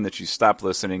recommend that you stop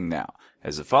listening now,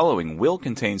 as the following will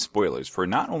contain spoilers for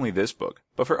not only this book,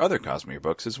 but for other Cosmere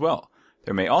books as well.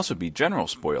 There may also be general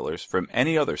spoilers from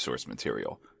any other source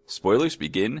material. Spoilers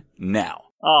begin now.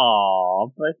 Aw,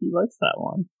 but he likes that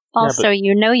one. Also,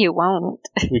 you know you won't.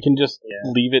 We can just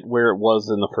leave it where it was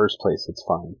in the first place. It's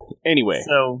fine. Anyway.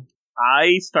 So,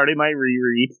 I started my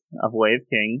reread of Way of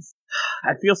Kings.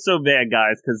 I feel so bad,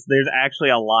 guys, because there's actually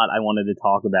a lot I wanted to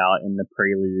talk about in the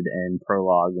prelude and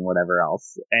prologue and whatever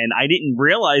else. And I didn't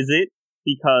realize it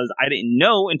because I didn't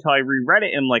know until I reread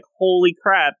it and I'm like, holy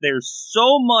crap, there's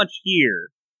so much here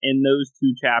in those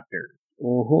 2 chapters.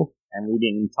 Mm-hmm. And we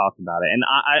didn't talk about it. And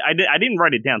I didn't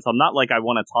write it down, so I'm not like I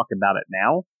want to talk about it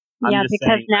now. Yeah,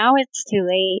 because now it's too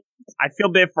late. I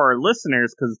feel bad for our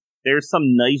listeners because there's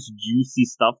some nice, juicy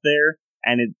stuff there,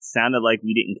 and it sounded like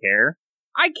we didn't care.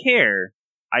 I care.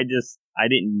 I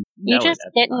didn't. You just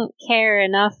didn't care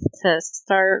enough to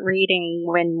start reading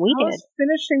when we did. I was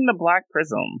finishing the Black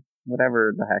Prism,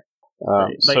 whatever the heck.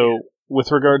 So,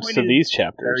 with regards to these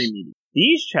chapters,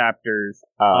 these chapters,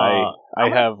 I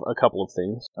have a couple of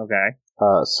things. Okay.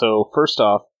 So first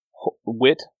off,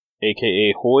 Wit,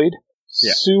 aka Hoid,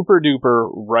 super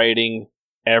duper writing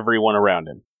everyone around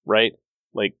him, right?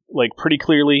 Like pretty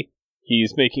clearly,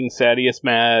 he's making Sadeas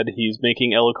mad. He's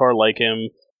making Elhokar like him.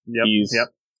 Yep.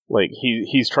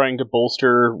 He's trying to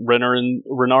bolster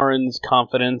Renarin's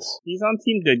confidence. He's on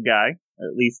Team Good Guy.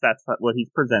 At least that's what he's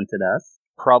presented as.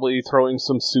 Probably throwing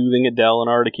some soothing at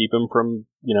Dalinar to keep him from,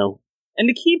 And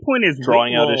the key point is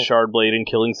drawing out his shard blade and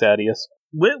killing Sadeas.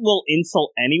 Wit will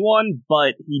insult anyone,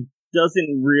 but he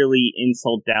doesn't really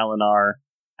insult Dalinar,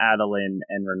 Adolin,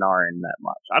 and Renarin that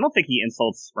much. I don't think he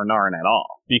insults Renarin at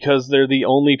all. Because they're the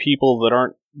only people that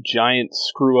aren't giant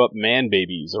screw-up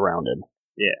man-babies around him.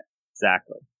 Yeah,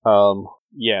 exactly.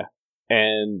 Yeah.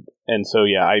 And so,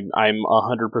 yeah, I'm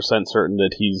 100% certain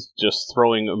that he's just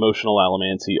throwing emotional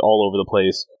allomancy all over the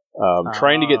place,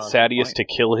 trying to get Sadeas to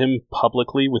kill him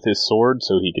publicly with his sword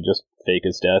so he could just fake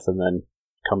his death and then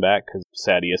come back, because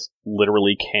Sadeas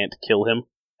literally can't kill him.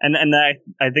 And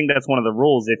I think that's one of the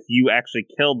rules. If you actually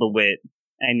kill the Wit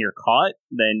and you're caught,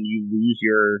 then you lose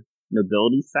your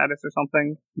nobility status or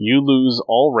something. You lose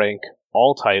all rank,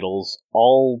 all titles,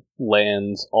 all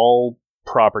lands, all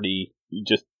property,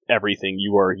 just everything.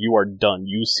 You are done.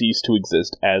 You cease to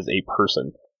exist as a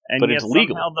person. And but it's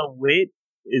legal. Somehow the Wit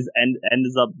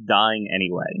ends up dying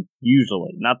anyway.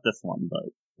 Usually, not this one, but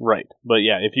right. But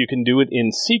yeah, if you can do it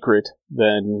in secret,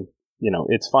 then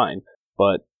it's fine.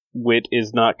 But Wit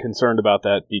is not concerned about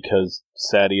that because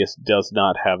Sadeas does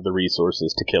not have the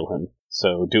resources to kill him.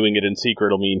 So doing it in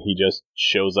secret will mean he just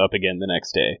shows up again the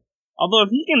next day. Although if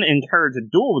he can encourage a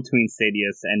duel between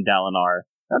Sadeas and Dalinar,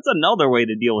 that's another way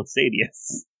to deal with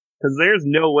Sadeas. Because there's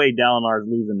no way Dalinar's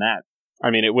losing that. I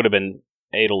mean, it would have been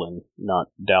Adolin, not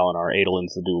Dalinar.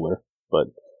 Adolin's the dueler. But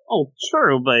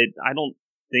true, but I don't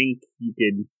think you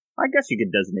could... I guess you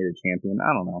could designate a champion.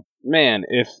 I don't know. Man,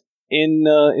 if... In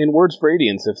Words of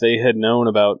Radiance, if they had known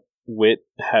about Wit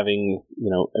having,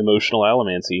 emotional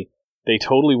allomancy, they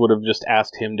totally would have just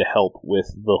asked him to help with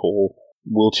the whole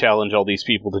we'll challenge all these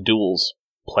people to duels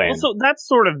plan. Also, that's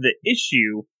sort of the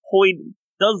issue. Hoid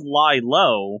does lie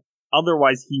low,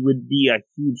 otherwise he would be a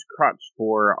huge crutch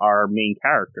for our main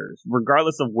characters.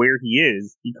 Regardless of where he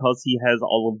is, because he has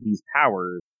all of these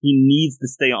powers, he needs to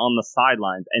stay on the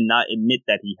sidelines and not admit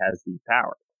that he has these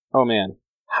powers. Oh man.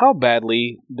 How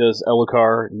badly does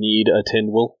Elhokar need a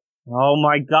Tindwyl? Oh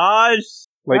my gosh!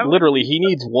 Literally, he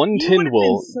needs one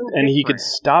Tindwyl, and he could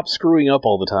stop screwing up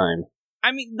all the time.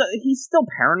 I mean, he's still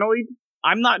paranoid.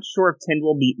 I'm not sure if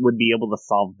Tindwyl would be able to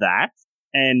solve that.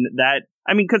 And that,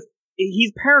 because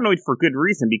he's paranoid for good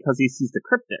reason, because he sees the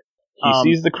cryptic. He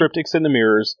sees the cryptics in the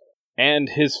mirrors, and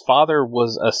his father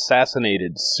was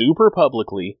assassinated super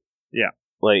publicly. Yeah.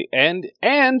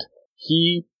 And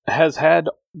he has had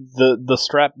the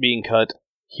strap being cut.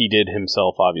 He did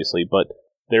himself, obviously, but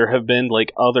there have been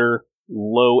other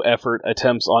low effort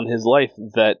attempts on his life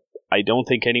that I don't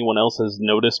think anyone else has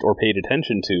noticed or paid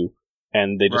attention to,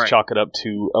 and they just chalk it up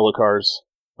to Elhokar's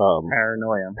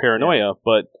paranoia. Yeah.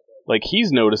 But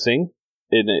he's noticing.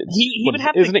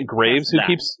 Isn't it Graves who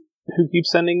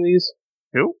keeps sending these?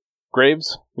 Who?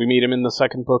 Graves. We meet him in the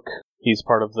second book. He's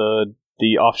part of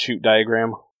the offshoot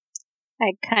diagram.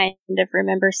 I kind of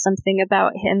remember something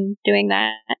about him doing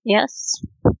that, yes.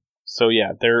 So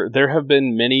yeah, there have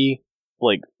been many,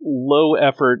 like, low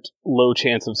effort, low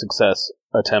chance of success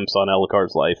attempts on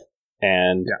Elhokar's life,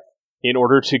 and in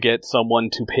order to get someone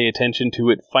to pay attention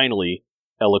to it, finally,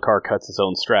 Elhokar cuts his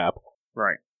own strap.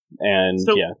 Right. And,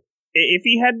 so, if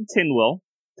he had Tinwyl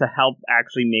to help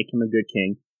actually make him a good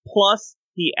king, plus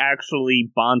he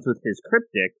actually bonds with his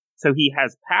cryptic, so he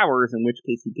has powers, in which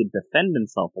case he could defend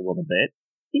himself a little bit,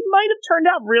 he might have turned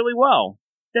out really well.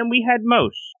 Then we had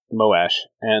Moash.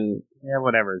 And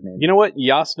whatever his name you know what?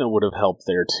 Jasnah would have helped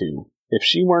there, too. If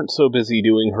she weren't so busy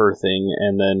doing her thing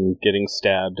and then getting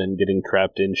stabbed and getting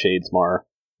trapped in Shadesmar,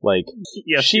 like,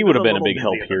 she would have been a big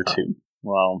help here, too.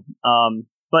 Well,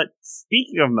 but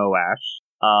speaking of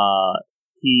Moash,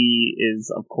 he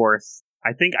is, of course,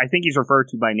 I think he's referred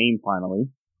to by name finally.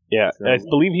 Yeah, so, I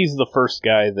believe he's the first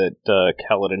guy that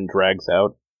Kaladin drags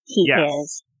out. He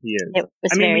is. He is. It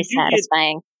was very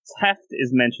satisfying. Teft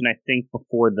is mentioned, I think,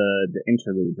 before the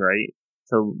interlude, right?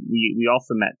 So we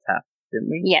also met Teft, didn't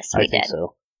we? Yes, we did. I think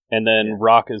so. And then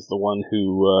Rock is the one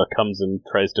who comes and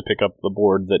tries to pick up the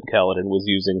board that Kaladin was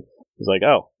using. He's like,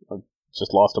 oh, I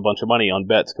just lost a bunch of money on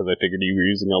bets because I figured you were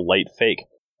using a light fake.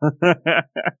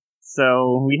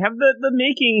 So we have the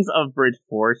makings of Bridge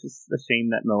 4. It's just a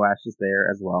shame that Moash is there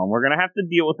as well. And we're going to have to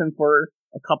deal with him for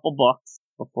a couple bucks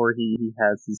before he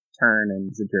has his turn and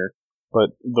he's a jerk.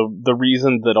 But the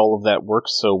reason that all of that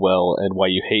works so well and why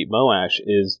you hate Moash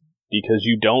is because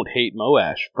you don't hate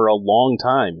Moash for a long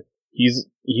time.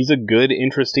 He's a good,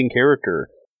 interesting character.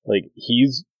 Like,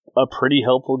 he's a pretty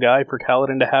helpful guy for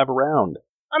Kaladin to have around.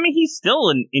 I mean, he's still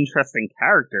an interesting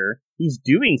character. He's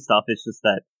doing stuff, it's just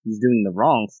that he's doing the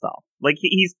wrong stuff. Like,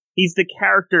 he's the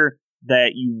character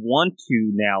that you want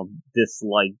to now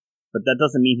dislike, but that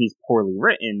doesn't mean he's poorly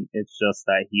written. It's just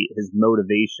that his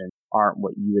motivations aren't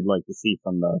what you would like to see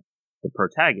from the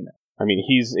protagonist. I mean,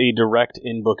 he's a direct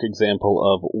in-book example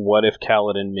of what if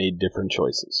Kaladin made different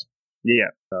choices.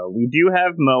 Yeah, so we do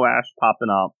have Moash popping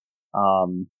up.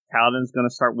 Kaladin's going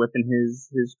to start whipping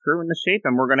his crew into shape,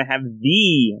 and we're going to have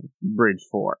the Bridge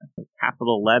 4.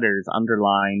 Capital letters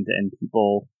underlined, and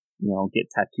people, get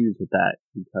tattoos with that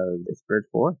because it's Bridge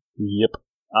 4. Yep.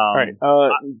 Alright,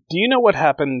 do you know what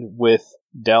happened with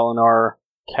Dalinar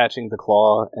catching the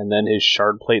claw, and then his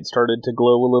shard plate started to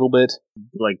glow a little bit?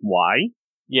 Like, why?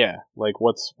 Yeah, like,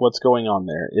 what's going on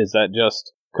there? Is that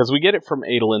just... Because we get it from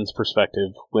Adolin's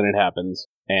perspective when it happens,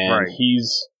 and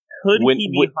he's... Could he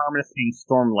be harnessing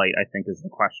Stormlight, I think, is the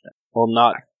question. Well,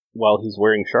 not while he's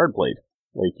wearing shard plate.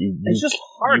 Like, it's just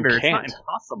harder, it's not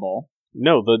impossible.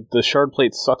 No, the shard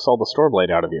plate sucks all the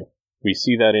Stormlight out of you. We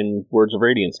see that in Words of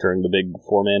Radiance during the big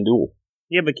 4-man duel.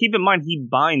 Yeah, but keep in mind, he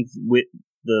binds with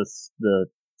the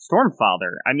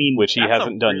Stormfather. I mean... Which he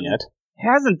hasn't done yet.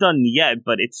 Hasn't done yet,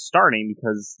 but it's starting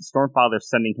because Stormfather's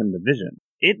sending him the vision.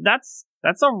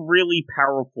 That's a really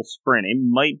powerful sprint. It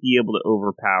might be able to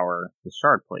overpower the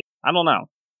shard plate. I don't know.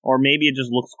 Or maybe it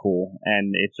just looks cool,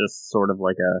 and it's just sort of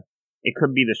like it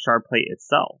could be the shard plate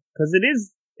itself. Because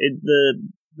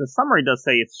the summary does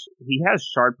say he has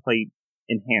shard plate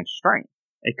enhanced strength.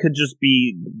 It could just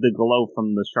be the glow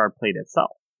from the shard plate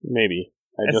itself. Maybe.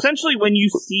 Essentially, when you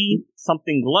see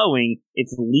something glowing,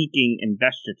 it's leaking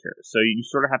investiture. So you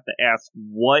sort of have to ask,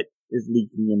 what is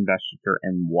leaking investiture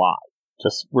and why?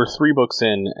 We're 3 books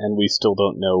in, and we still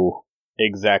don't know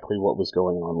exactly what was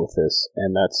going on with this,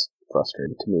 and that's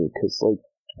frustrating to me, because,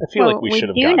 I feel like we should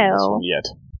have gotten this one yet.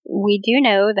 We do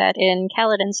know that in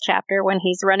Kaladin's chapter, when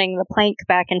he's running the plank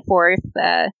back and forth,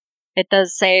 it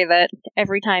does say that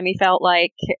every time he felt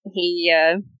like he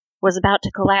was about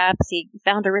to collapse, he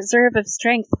found a reserve of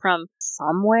strength from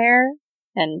somewhere,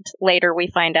 and later we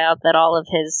find out that all of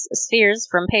his spheres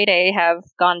from Payday have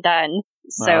gone done.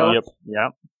 So,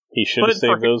 Yep. He should have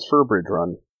saved those for a bridge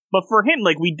run. But for him,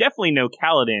 we definitely know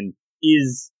Kaladin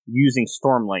is using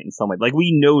Stormlight in some way.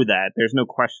 We know that. There's no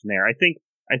question there. I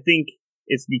think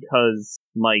it's because,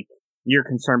 Mike, you're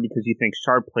concerned because you think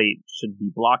Shardplate should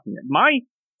be blocking it.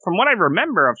 From what I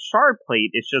remember of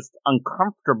Shardplate, it's just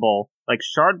uncomfortable.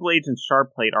 Shardblades and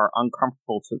Shardplate are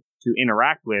uncomfortable to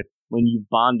interact with when you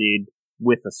bonded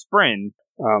with a Spren.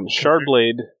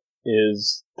 Shardblade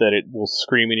is that it will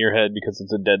scream in your head because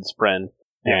it's a dead Spren.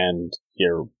 And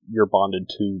you're bonded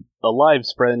to a live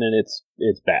Spren, and it's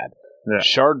bad. Yeah.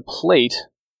 Shard plate,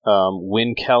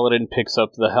 when Kaladin picks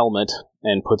up the helmet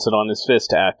and puts it on his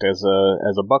fist to act as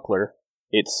a buckler,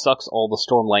 it sucks all the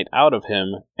Stormlight out of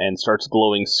him and starts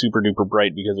glowing super duper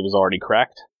bright because it was already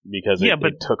cracked, because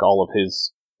it took all of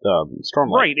his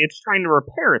Stormlight. Right, it's trying to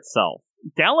repair itself.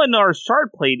 Dalinar's Shard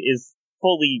plate is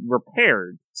fully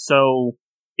repaired. So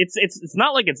it's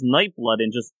not like it's Nightblood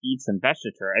and just eats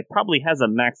investiture. It probably has a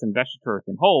max investiture it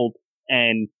can hold,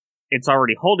 and it's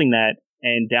already holding that.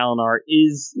 And Dalinar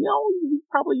is, he's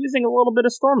probably using a little bit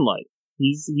of Stormlight.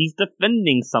 He's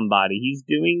defending somebody. He's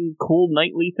doing cool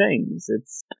knightly things.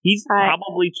 He's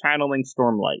probably channeling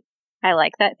Stormlight. I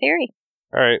like that theory.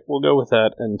 All right, we'll go with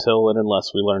that until and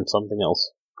unless we learn something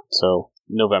else. So,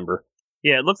 November.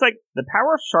 Yeah, it looks like the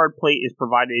power of Shard Plate is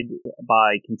provided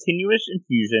by continuous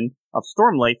infusion of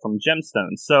Stormlight from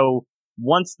gemstones. So,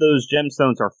 once those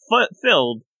gemstones are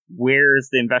filled, where's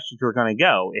the investiture going to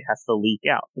go? It has to leak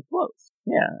out. It flows.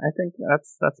 Yeah, I think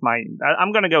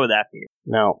I'm going to go with that here.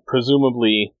 Now,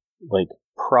 presumably, like,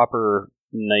 proper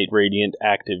Night Radiant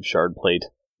active Shard Plate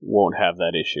won't have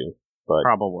that issue. But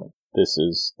probably. This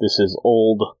is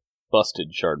old,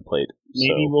 busted Shard Plate.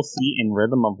 Maybe we'll see in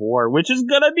Rhythm of War, which is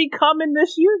going to be coming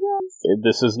this year, guys.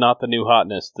 This is not the new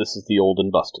hotness. This is the old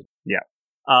and busted. Yeah.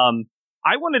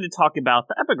 I wanted to talk about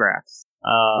the epigraphs.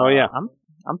 Oh, yeah.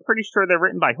 I'm pretty sure they're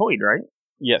written by Hoid, right?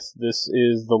 Yes, this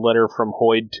is the letter from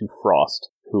Hoid to Frost,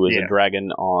 who is a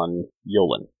dragon on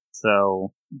Yolen.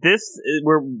 So this is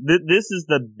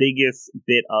the biggest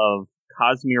bit of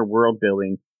Cosmere world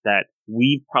building that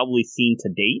we've probably seen to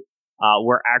date.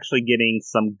 We're actually getting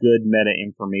some good meta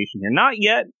information here. Not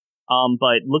yet,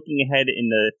 but looking ahead in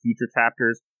the future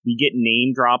chapters, we get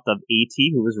name dropped of AT,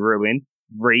 who is Ruin,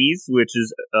 Raze, which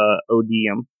is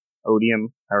Odium,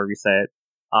 however you say it.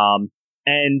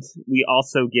 And we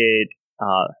also get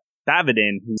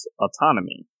Bavadin, who's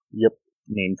Autonomy. Yep.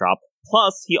 Name dropped.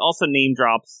 Plus, he also name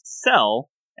drops Cell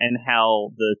and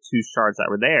how the two shards that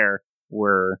were there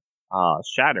were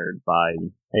shattered by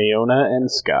Aeona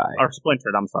and Sky. Or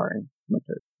splintered, I'm sorry.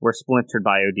 Were splintered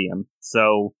by Odium.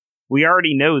 So we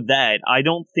already know that. I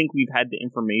don't think we've had the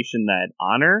information that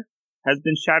Honor has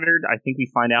been shattered. I think we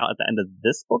find out at the end of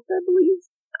this book, I believe.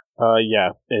 Yeah,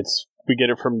 we get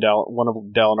it from one of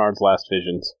Dalinar's last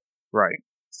visions. Right.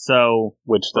 So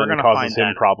which then causes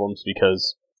him problems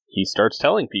because he starts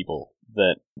telling people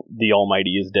that the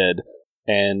Almighty is dead.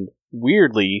 And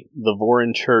weirdly, the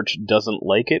Vorin Church doesn't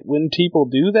like it when people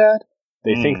do that.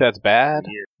 They think that's bad.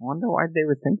 I wonder why they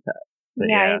would think that. But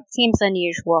yeah, it seems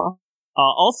unusual.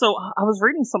 Also, I was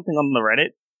reading something on the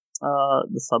Reddit,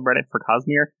 the subreddit for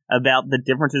Cosmere, about the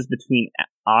differences between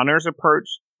Honor's approach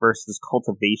versus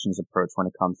Cultivation's approach when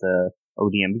it comes to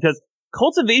Odium. Because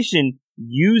Cultivation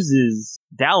uses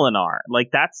Dalinar. Like,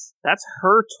 that's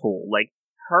her tool. Like,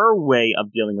 her way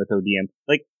of dealing with Odium.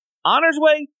 Like, Honor's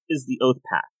way is the Oath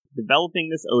Pact. Developing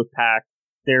this Oath Pact,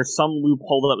 there's some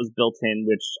loophole that was built in,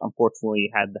 which unfortunately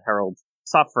had the Heralds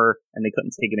suffer, and they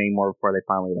couldn't take it anymore before they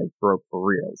finally broke for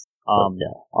reals.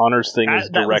 Honor's thing is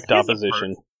direct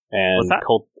opposition, and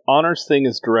Honor's thing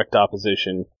is direct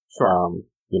opposition. Sure.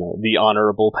 The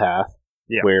honorable path.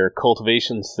 Yeah. Where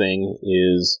Cultivation's thing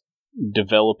is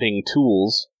developing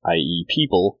tools, i.e.,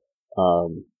 people,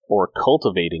 or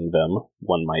cultivating them,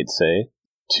 one might say,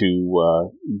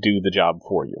 to do the job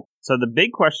for you. So the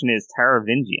big question is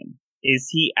Taravingian. Is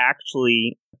he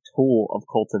actually a tool of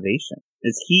cultivation?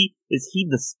 Is he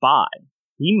the spy?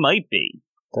 He might be.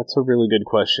 That's a really good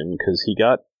question, because he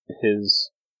got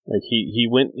his...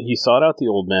 he sought out the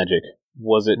old magic.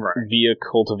 Was it via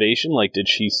cultivation? Like, did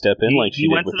she step in like she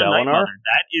did with Dalinar?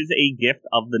 That is a gift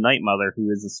of the Night Mother, who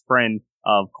is a spren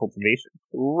of cultivation.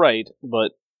 Right,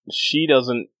 but she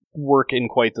doesn't work in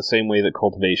quite the same way that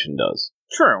cultivation does.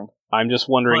 True. I'm just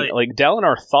wondering,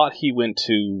 Dalinar thought he went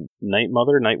to Night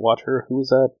Mother, Night Watcher. Who was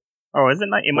that? Oh, is it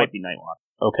Night? It might be Night Watcher.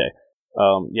 Okay.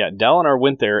 Dalinar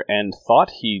went there and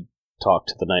thought he talked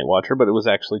to the Night Watcher, but it was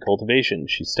actually cultivation.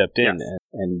 She stepped in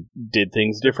and did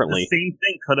things differently. The same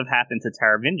thing could have happened to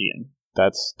Taravingian.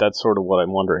 That's sort of what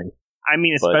I'm wondering. I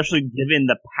mean, especially given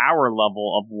the power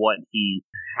level of what he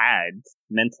had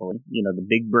mentally. The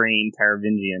big brain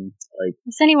Taravingian.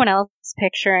 Is anyone else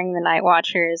picturing the Night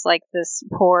Watcher as like this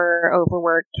poor,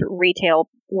 overworked retail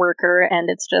worker, and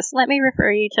it's just, let me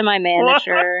refer you to my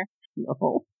manager?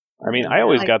 No. I mean, I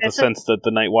always got the sense that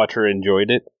the Night Watcher enjoyed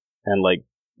it, and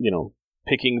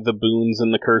picking the boons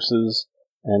and the curses,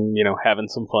 and, having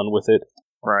some fun with it.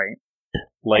 Right.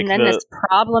 And then this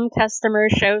problem customer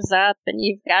shows up, and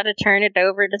you've got to turn it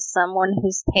over to someone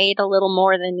who's paid a little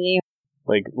more than you.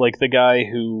 Like the guy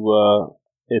who,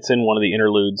 it's in one of the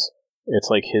interludes, it's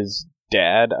like his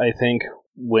dad, I think,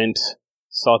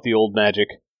 sought the old magic,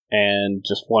 and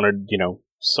just wanted,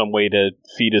 some way to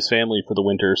feed his family for the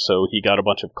winter, so he got a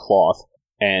bunch of cloth,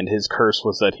 and his curse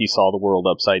was that he saw the world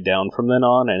upside down from then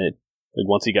on, and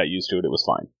once he got used to it, it was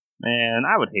fine. Man,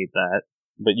 I would hate that.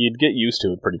 But you'd get used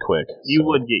to it pretty quick. You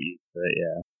would get used to it,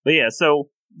 yeah. But yeah, so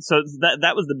So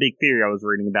that was the big theory I was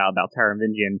reading about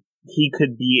Taravangian. He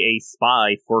could be a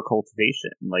spy for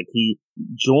cultivation. Like, he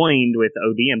joined with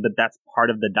ODM, but that's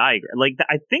part of the diagram. Like,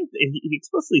 I think he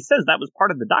explicitly says that was part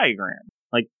of the diagram.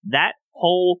 Like, that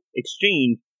whole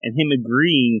exchange and him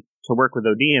agreeing to work with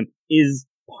ODM is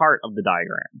part of the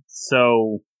diagram.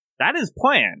 So that is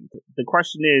planned. The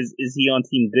question is he on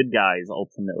Team Good Guys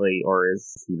ultimately, or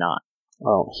is he not?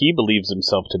 Oh, he believes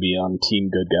himself to be on Team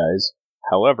Good Guys.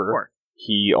 However,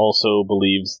 he also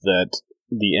believes that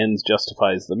the ends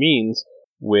justifies the means,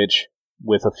 which,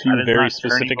 with a few very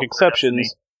specific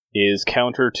exceptions, is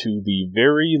counter to the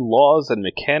very laws and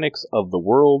mechanics of the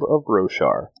world of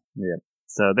Roshar. Yeah.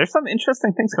 So there's some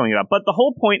interesting things coming up. But the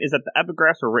whole point is that the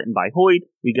epigraphs were written by Hoid.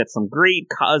 We get some great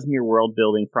Cosmere world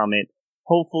building from it.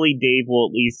 Hopefully Dave will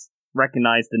at least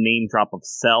recognize the name drop of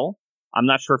Cell. I'm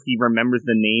not sure if he remembers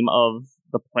the name of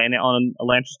the planet on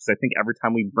Elantris, because I think every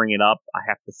time we bring it up, I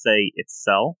have to say it's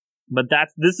Cell. But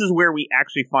this is where we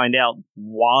actually find out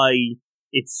why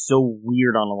it's so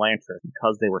weird on Elantris,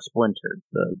 because they were splintered,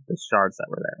 the shards that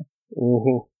were there.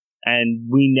 Mm-hmm. And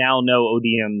we now know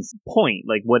ODM's point,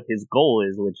 like what his goal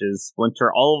is, which is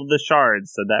splinter all of the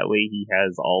shards so that way he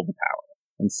has all the power.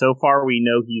 And so far we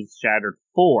know he's shattered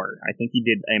 4. I think he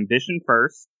did Ambition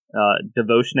first,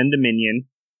 Devotion and Dominion,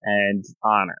 and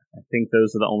Honor. I think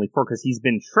those are the only 4, because he's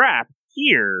been trapped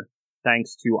here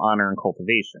thanks to Honor and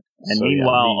Cultivation. And so,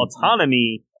 meanwhile,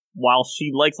 Autonomy, while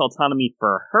she likes Autonomy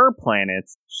for her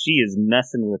planets, she is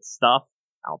messing with stuff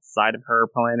outside of her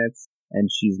planets, and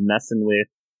she's messing with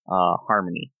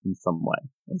Harmony in some way,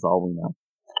 is all we know.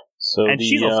 So and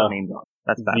she's also named on.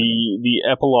 That's bad. The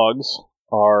epilogues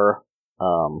are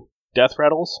death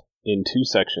rattles in 2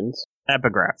 sections.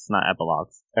 Epigraphs, not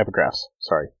epilogues. Epigraphs,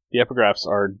 sorry. The epigraphs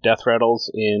are death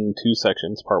rattles in 2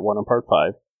 sections, part 1 and part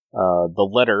 5. The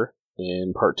letter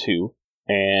in part 2,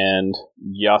 and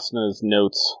Yasna's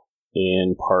notes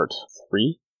in part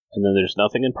 3, and then there's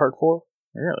nothing in part 4?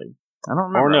 Really? I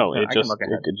don't remember. Or no, it just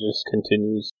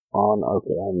continues on.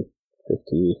 Okay, I'm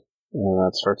 50, and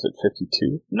that starts at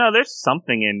 52. No, there's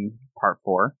something in part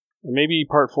 4. Maybe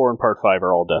part 4 and part 5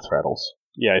 are all death rattles.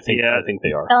 Yeah, I think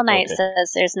they are. Spell Knight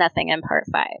says there's nothing in part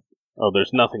 5. Oh,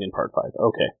 there's nothing in part 5.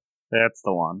 Okay. That's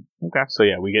the one. Okay. So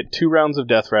yeah, we get 2 rounds of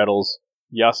death rattles,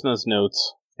 Yasna's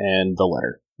notes, and the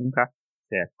letter. Okay.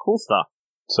 Yeah, cool stuff.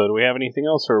 So do we have anything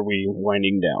else, or are we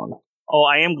winding down? Oh,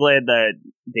 I am glad that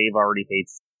Dave already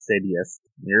hates Sidious.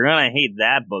 You're gonna hate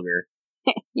that booger.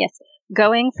 Yes.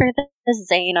 Going for the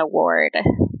Zane Award.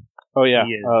 Oh yeah,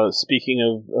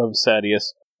 speaking of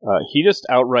Sidious, he just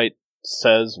outright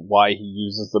says why he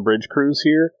uses the bridge crews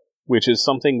here, which is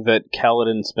something that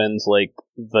Kaladin spends like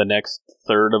the next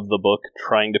third of the book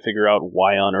trying to figure out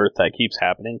why on earth that keeps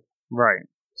happening. Right.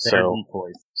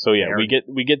 So yeah, we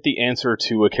get the answer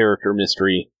to a character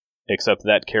mystery, except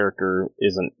that character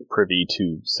isn't privy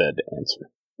to said answer.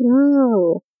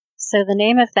 Ooh. So the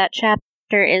name of that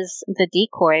chapter is The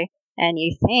Decoy, and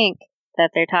you think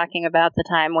that they're talking about the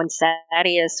time when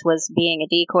Sidious was being a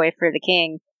decoy for the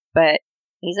king, but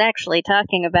he's actually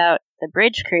talking about the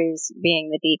bridge crews being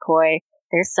the decoy.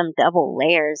 There's some double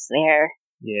layers there.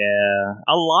 Yeah,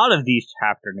 a lot of these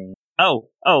chapter names. Oh,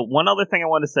 one other thing I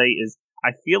want to say is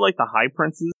I feel like the High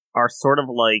Princes are sort of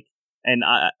like, and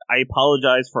I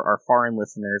apologize for our foreign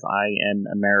listeners, I am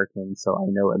American, so I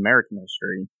know American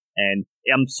history, and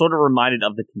I'm sort of reminded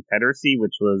of the Confederacy,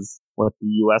 which was what the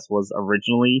U.S. was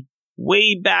originally,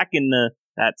 way back in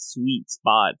that sweet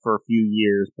spot for a few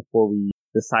years before we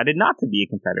decided not to be a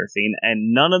Confederacy,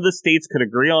 and none of the states could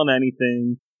agree on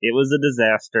anything. It was a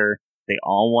disaster. They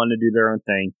all want to do their own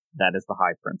thing. That is the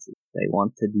High Princes. They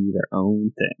want to do their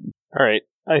own thing. All right.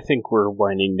 I think we're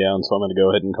winding down, so I'm going to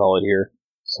go ahead and call it here.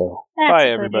 So, That's bye,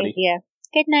 everybody.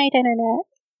 Good night, Internet.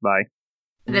 Bye.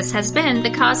 This has been the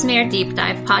Cosmere Deep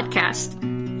Dive Podcast.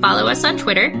 Follow us on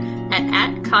Twitter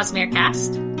at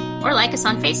CosmereCast, or like us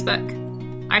on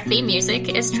Facebook. Our theme music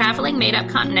is Traveling Made-Up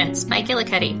Continents by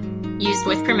Gillicuddy, used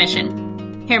with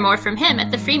permission. Hear more from him at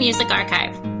the Free Music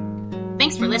Archive.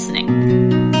 Thanks for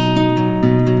listening.